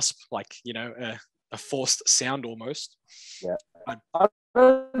just a gasp, like, you know, a forced sound almost. Yeah. I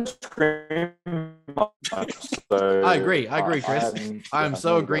don't scream much, so I agree, Chris. I'm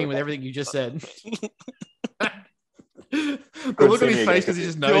so agreeing with that. everything you just said. The look on his face because he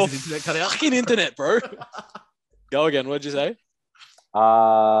just knows his internet cut out. Fucking internet, bro. Go again. What'd you say?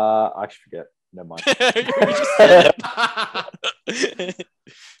 I actually forget. Never mind. You just said it.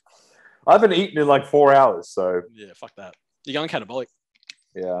 I haven't eaten in like 4 hours, so Yeah, fuck that. You're going catabolic.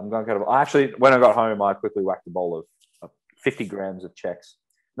 yeah, I'm going kind of. Actually, when I got home, I quickly whacked a bowl of 50 grams of Crispex.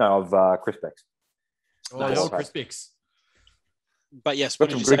 Oh, Nice. the old Crispix. But yes, Got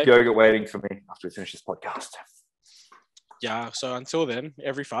what some did you Greek say? yogurt waiting for me after we finish this podcast. Yeah, so until then,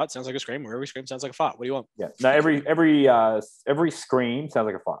 every fart sounds like a scream, or every scream sounds like a fart. What do you want? Yeah, no, every scream sounds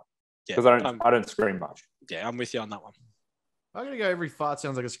like a fart Yeah, because I don't scream much. yeah, I'm with you on that one. I'm gonna go. Every fart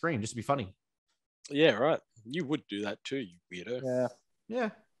sounds like a scream, just to be funny. Yeah, right. You would do that too, you weirdo. Yeah, Yeah.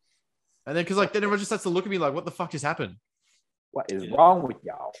 And then, because like, then everyone just starts to look at me like, "What the fuck just happened?" what is wrong with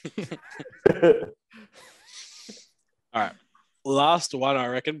y'all? All right. Last one, I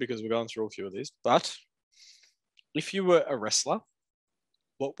reckon, because we're going through a few of these. But if you were a wrestler,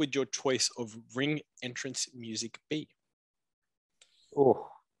 what would your choice of ring entrance music be? Oh.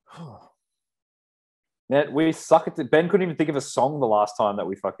 Man, we suck at it. Ben couldn't even think of a song the last time that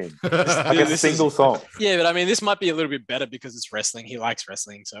we fucking like a This single is- song. Yeah, but I mean, this might be a little bit better because it's wrestling. He likes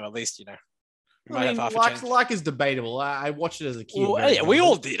wrestling, so at least, you know, we might I mean, have half a chance. like is debatable. I watched it as a kid. Well, very yeah, we young.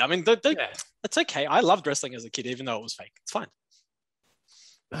 all did. I mean, Yeah. it's okay. I loved wrestling as a kid, even though it was fake. It's fine.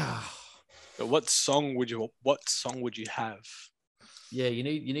 But what song would you have? Yeah, you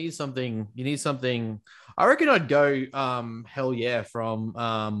need something. You need something. I reckon I'd go. Hell yeah,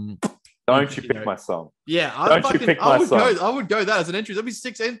 from Don't you pick my song? Yeah, Don't you pick my song? I would go that as an entry. That'd be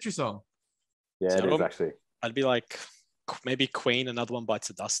 6 entry song. Yeah, So it is I'm- actually. I'd be like maybe Queen, Another One Bites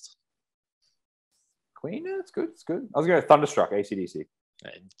the Dust. Queen, yeah, it's good. It's good. I was going to Thunderstruck, AC/DC.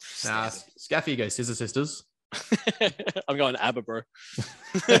 Nah, Scaffy goes Scissor Sisters. I'm going ABBA, bro.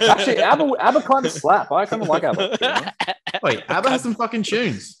 Actually, ABBA kind of slap. I kind of like ABBA. You know? Wait, ABBA has some fucking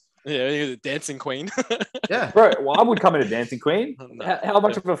tunes. Yeah, Dancing Queen. Yeah. Bro, well, I would come in a Dancing Queen. No. How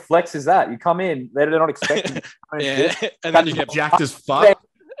much of a flex is that? You come in, they're not expecting. You to come in Yeah, shit, and then you get Jacked as fuck.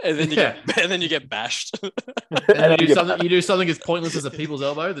 and then you Yeah. get and then you get bashed. And then you you do something as pointless as a people's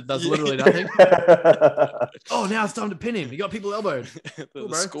elbow that does literally nothing. Oh, now it's time to pin him. You got people elbowed. Cool,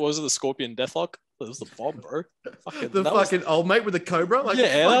 bro. Was it the Scorpion Deathlock? That was the bomb, bro. Fucking, The that was- fucking old mate with the cobra. Like,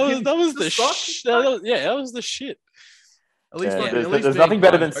 yeah, fucking that was the stock. that was the shit. At least, Yeah, fucking- there's at least there's being nothing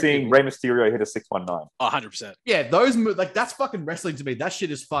better than kind, seeing okay. Rey Mysterio hit a 619. 100%. Yeah, like that's fucking wrestling to me. That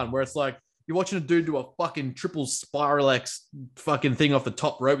shit is fun. Where it's like you're watching a dude do a fucking triple spiral X fucking thing off the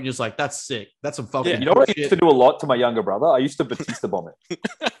top rope, and you're just like, that's sick. That's some fucking. Yeah. You know what I shit. used to do a lot to my younger brother? I used to Batista bomb it.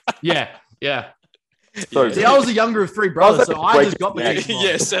 Yeah. So See, I was the younger of 3 brothers, so I just got the Yeah.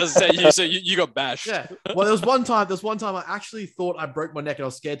 Yes, so you got bashed. Yeah. Well, there was one time I actually thought I broke my neck and I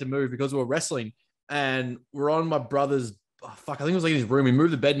was scared to move because we were wrestling and we're on my brother's, I think it was like in his room. We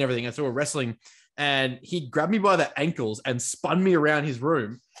moved the bed and everything. And so we're wrestling and he grabbed me by the ankles and spun me around his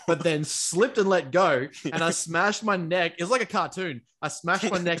room, but then slipped and let go. And I smashed my neck. It was like a cartoon. I smashed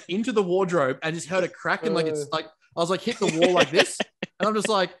my neck into the wardrobe and just heard a crack. And like, it's like, I was like, hit the wall like this. And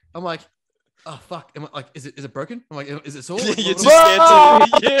I'm like, oh fuck! Am I, like, is it broken? I'm like, is it sore? You're too Like, scared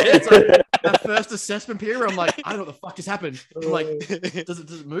to. Yeah. it's like that first assessment period. I'm like, I don't know what the fuck just happened. I'm like, does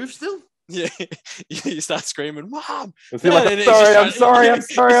it move still? Yeah, you start screaming, "Mom!" Was he like, and I'm it's sorry, just I'm trying- sorry, I'm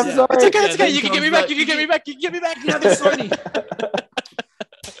sorry, I'm Yeah. sorry. It's okay, Yeah, it's okay. then You can get comes me back. that- You can get me back. You can get me back. You have this Sony.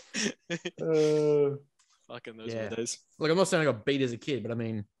 Fucking those Yeah. were days. Look, I'm not saying I got beat as a kid, but I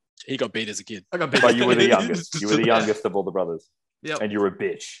mean, He got beat as a kid. I got beat. But you were the youngest. You were the youngest of all the brothers. Yep. And you were a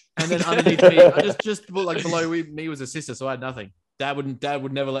bitch. And then underneath me, I just like below me was a sister, so I had nothing. Dad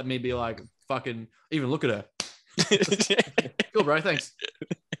would never let me be like fucking even look at her. Cool, bro. Thanks.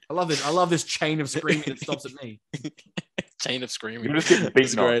 I love this chain of screaming that stops at me. Chain of You screaming. were just getting It's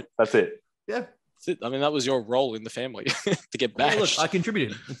beaten great. off. That's it. Yeah. I mean, that was your role in the family to get Yeah, bashed. look, I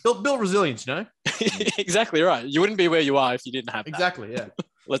contributed. Built resilience, you know? Exactly right. You wouldn't be where you are if you didn't have that. Exactly, yeah.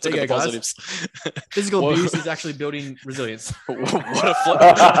 Let's There look you at the go, positives. Physical abuse is actually building resilience. What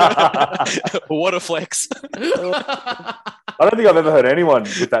a what a flex. I don't think I've ever heard anyone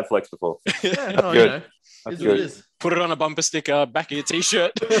with that flex before. Yeah, That's no, good. you know, That's is what it good. is. Put it on a bumper sticker, back of your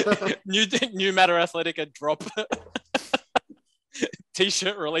t-shirt. new Matter Athletica drop.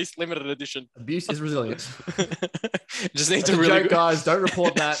 T-shirt release limited edition. Abuse is resilience. Just needs That's a a really joke, good guys. Don't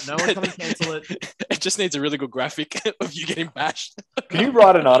report that. No one's coming to cancel it. It just needs a really good graphic of you getting bashed. Can you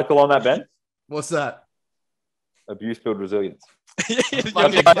write an article on that, Ben? What's that? Abuse build resilience.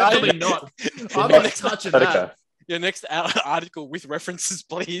 Definitely not. I'm not touching that. Your next article with references,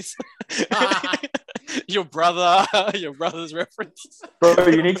 please. Your brother's reference. Bro,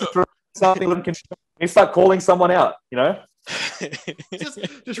 you need to throw something. You need to start calling someone out, you know?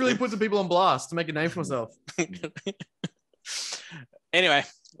 just really put some people on blast to make a name for myself. Anyway,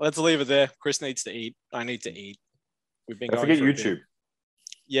 let's leave it there. Chris needs to eat. I need to eat. We've been Don't going forget for a YouTube. bit.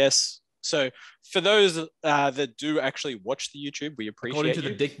 Yes. So for those that do actually watch the YouTube, we appreciate According to you.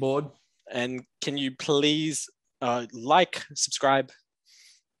 the dick board. And can you please subscribe,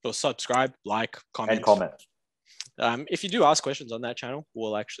 comment. And comment. If you do ask questions on that channel,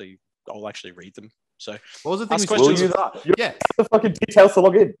 I'll actually read them. So What was the thing? Ask we Will questions. you that? You Yeah. have the fucking details to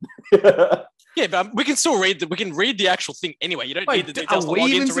log in. yeah, but we can still read we can read the actual thing anyway. You don't need the Wait, details are to we log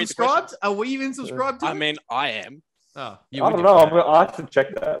in even to read the subscribed? questions. Are we even subscribed to I it? mean, I am. Oh, I don't know. I have to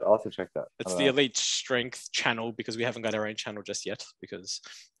check that. I'll have to check that. It's the Elite Strength channel because we haven't got our own channel just yet because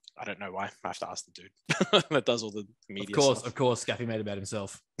I don't know why. I have to ask the dude that does all the media stuff. Of course, Scaffy made it about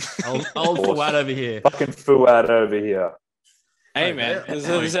himself. Old Fawad over here. Fucking Fuad over here. Hey Oh, man, yeah. this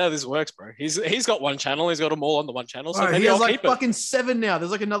is how this works, bro. He's got one channel. He's got them all on the one channel. So Bro, maybe he has I'll like keep it. fucking 7 now.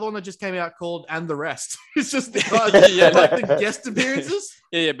 There's like another one that just came out called And the Rest. It's just the Yeah. like the guest appearances.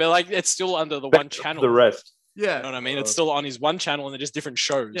 Yeah, but like it's still under the one channel. The rest. Yeah. You know what I mean? It's still on his one channel and they're just different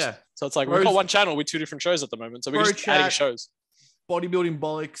shows. Yeah. So it's like Bro's- we've got one channel with 2 different shows at the moment. So we're Bro just adding Chat. shows. Bodybuilding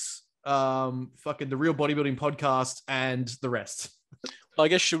Bollocks, fucking the Real Bodybuilding Podcast, and the rest. I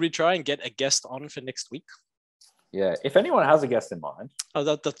guess should we try and get a guest on for next week? Yeah. If anyone has a guest in mind, Oh,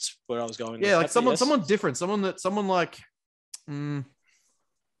 that's where I was going. Yeah, with like that, someone yes. someone different. Someone like I don't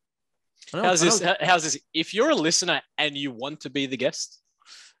know, How's I this? don't- How's this? If you're a listener and you want to be the guest,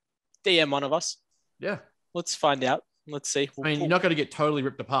 DM one of us. Yeah. Let's find out. Let's see. I mean, you're not going to get totally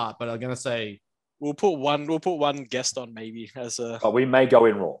ripped apart, but I'm going to say We'll put one guest on maybe as a. but we may go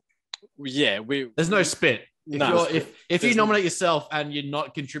in raw. Yeah, there's no spit. No. If There's you no- nominate yourself and you're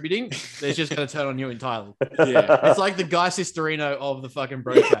not contributing, they're just going to turn on you entirely. Yeah. It's like the Guy Sisterino of the fucking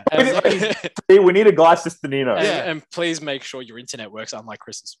bro chat. And, See, we need a guy Sistanino. Yeah. and please make sure your internet works, unlike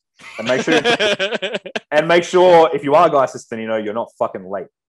Chris's. And make sure if you are guy Sistanino, you're not fucking late.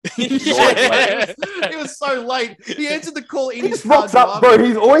 Yeah. It was so late. He answered the call in He his just rocks car up, bro.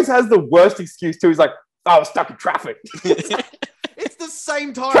 He always has the worst excuse too. He's like, oh, I was stuck in traffic. It's the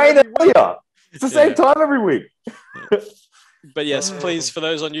same time. Train every week. earlier. It's the same Yeah. time every week. But yes, Oh. please, for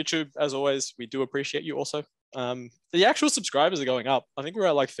those on YouTube, as always, we do appreciate you also. The actual subscribers are going up. I think we're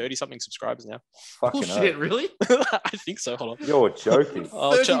at like 30 something subscribers now. Fucking hell. Bullshit, really? I think so. Hold on. You're joking.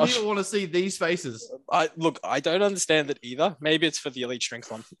 30 people want to see these faces. I don't understand it either. Maybe it's for the Elite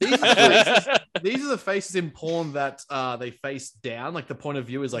Strength one. These are These are the faces in porn that they face down. Like the point of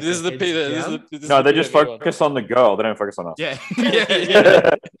view is like This is the head is Peter. down. No, they just focus on the girl. They don't focus on us. Yeah.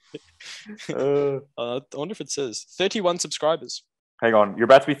 Yeah. I wonder if it says 31 subscribers. Hang on. You're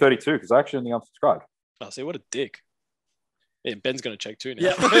about to be 32 because I actually only unsubscribed. Oh, see, what a dick. Yeah, Ben's going to check too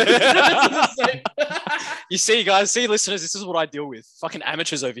now. Yeah. You see, guys, listeners, this is what I deal with. Fucking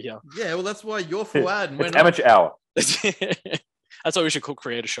amateurs over here. Yeah, well, that's why you're Fuad and we're It's not. amateur hour. That's why we should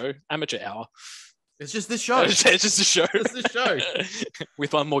create a show. Amateur hour. It's just this show. It's just a show. It's this show.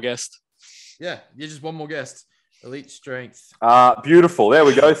 With one more guest. Yeah, you're just one more guest. Elite strength. Beautiful. There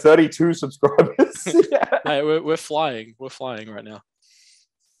we go. 32 subscribers. Hey, we're flying. We're flying right now.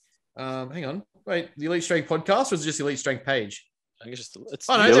 Hang on. Wait, the Elite Strength podcast or is it just the Elite Strength page? I think it's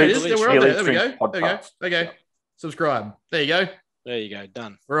Oh, no, The there it Elite- is. There, we're on the there. Elite There we go. Strength There we go. podcast. Okay. Subscribe. There you go. There you go.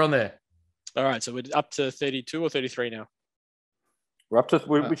 Done. We're on there. All right. So we're up to 32 or 33 now. We're up to,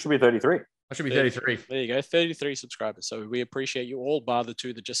 we should be 33. I should be 33. There you go. 33 subscribers. So we appreciate you all, bar the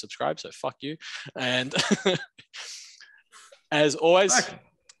 2 that just subscribed. So fuck you. And as always,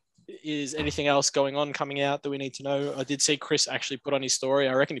 is anything else going on coming out that we need to know? I did see Chris actually put on his story.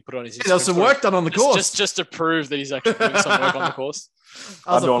 I reckon he put it on his Yeah, there was some Instagram work done on the story. course. Just to prove that he's actually doing some work on the course.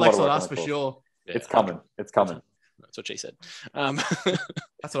 That was I'm doing a a lot flex of on work on us the for course. sure. Yeah. It's coming. It's coming. That's what she said.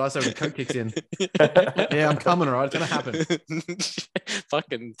 That's what I said when the coke kicks in. Yeah, I'm coming, all right? It's going to happen.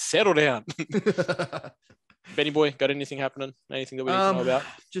 Fucking settle down. Benny boy, got anything happening? Anything that we need to know about?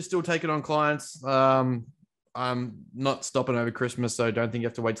 Just still taking on clients. I'm not stopping over Christmas, so don't think you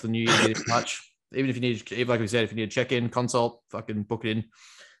have to wait till the New Year to get in touch. Even if you need, like we said, if you need a check-in, consult, fucking book it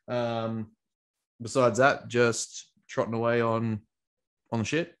in. Besides that, just trotting away on the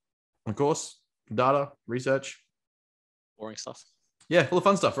shit, on course, data, research. Boring stuff. Yeah, all the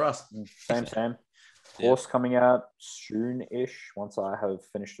fun stuff for us. Same. Course coming out soon-ish once I have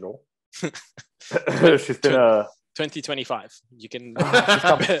finished it all. She's been 2025. You can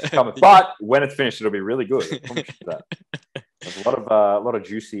coming. But when it's finished, it'll be really good. I promise you that. There's a lot of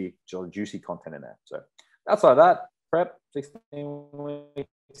juicy content in there. So outside that, prep 16 weeks.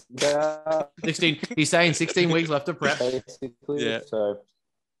 16. He's saying 16 weeks left of prep. Basically, yeah. So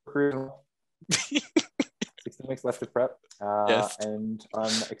 16 weeks left of prep. Yes. And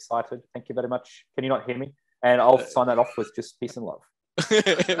I'm excited. Thank you very much. Can you not hear me? And I'll sign that off with just peace and love.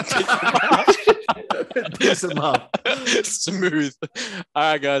 Peace and love. Smooth. All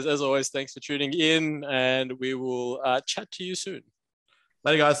right, guys. As always, thanks for tuning in, and we will chat to you soon.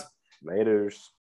 Later, guys. Laters.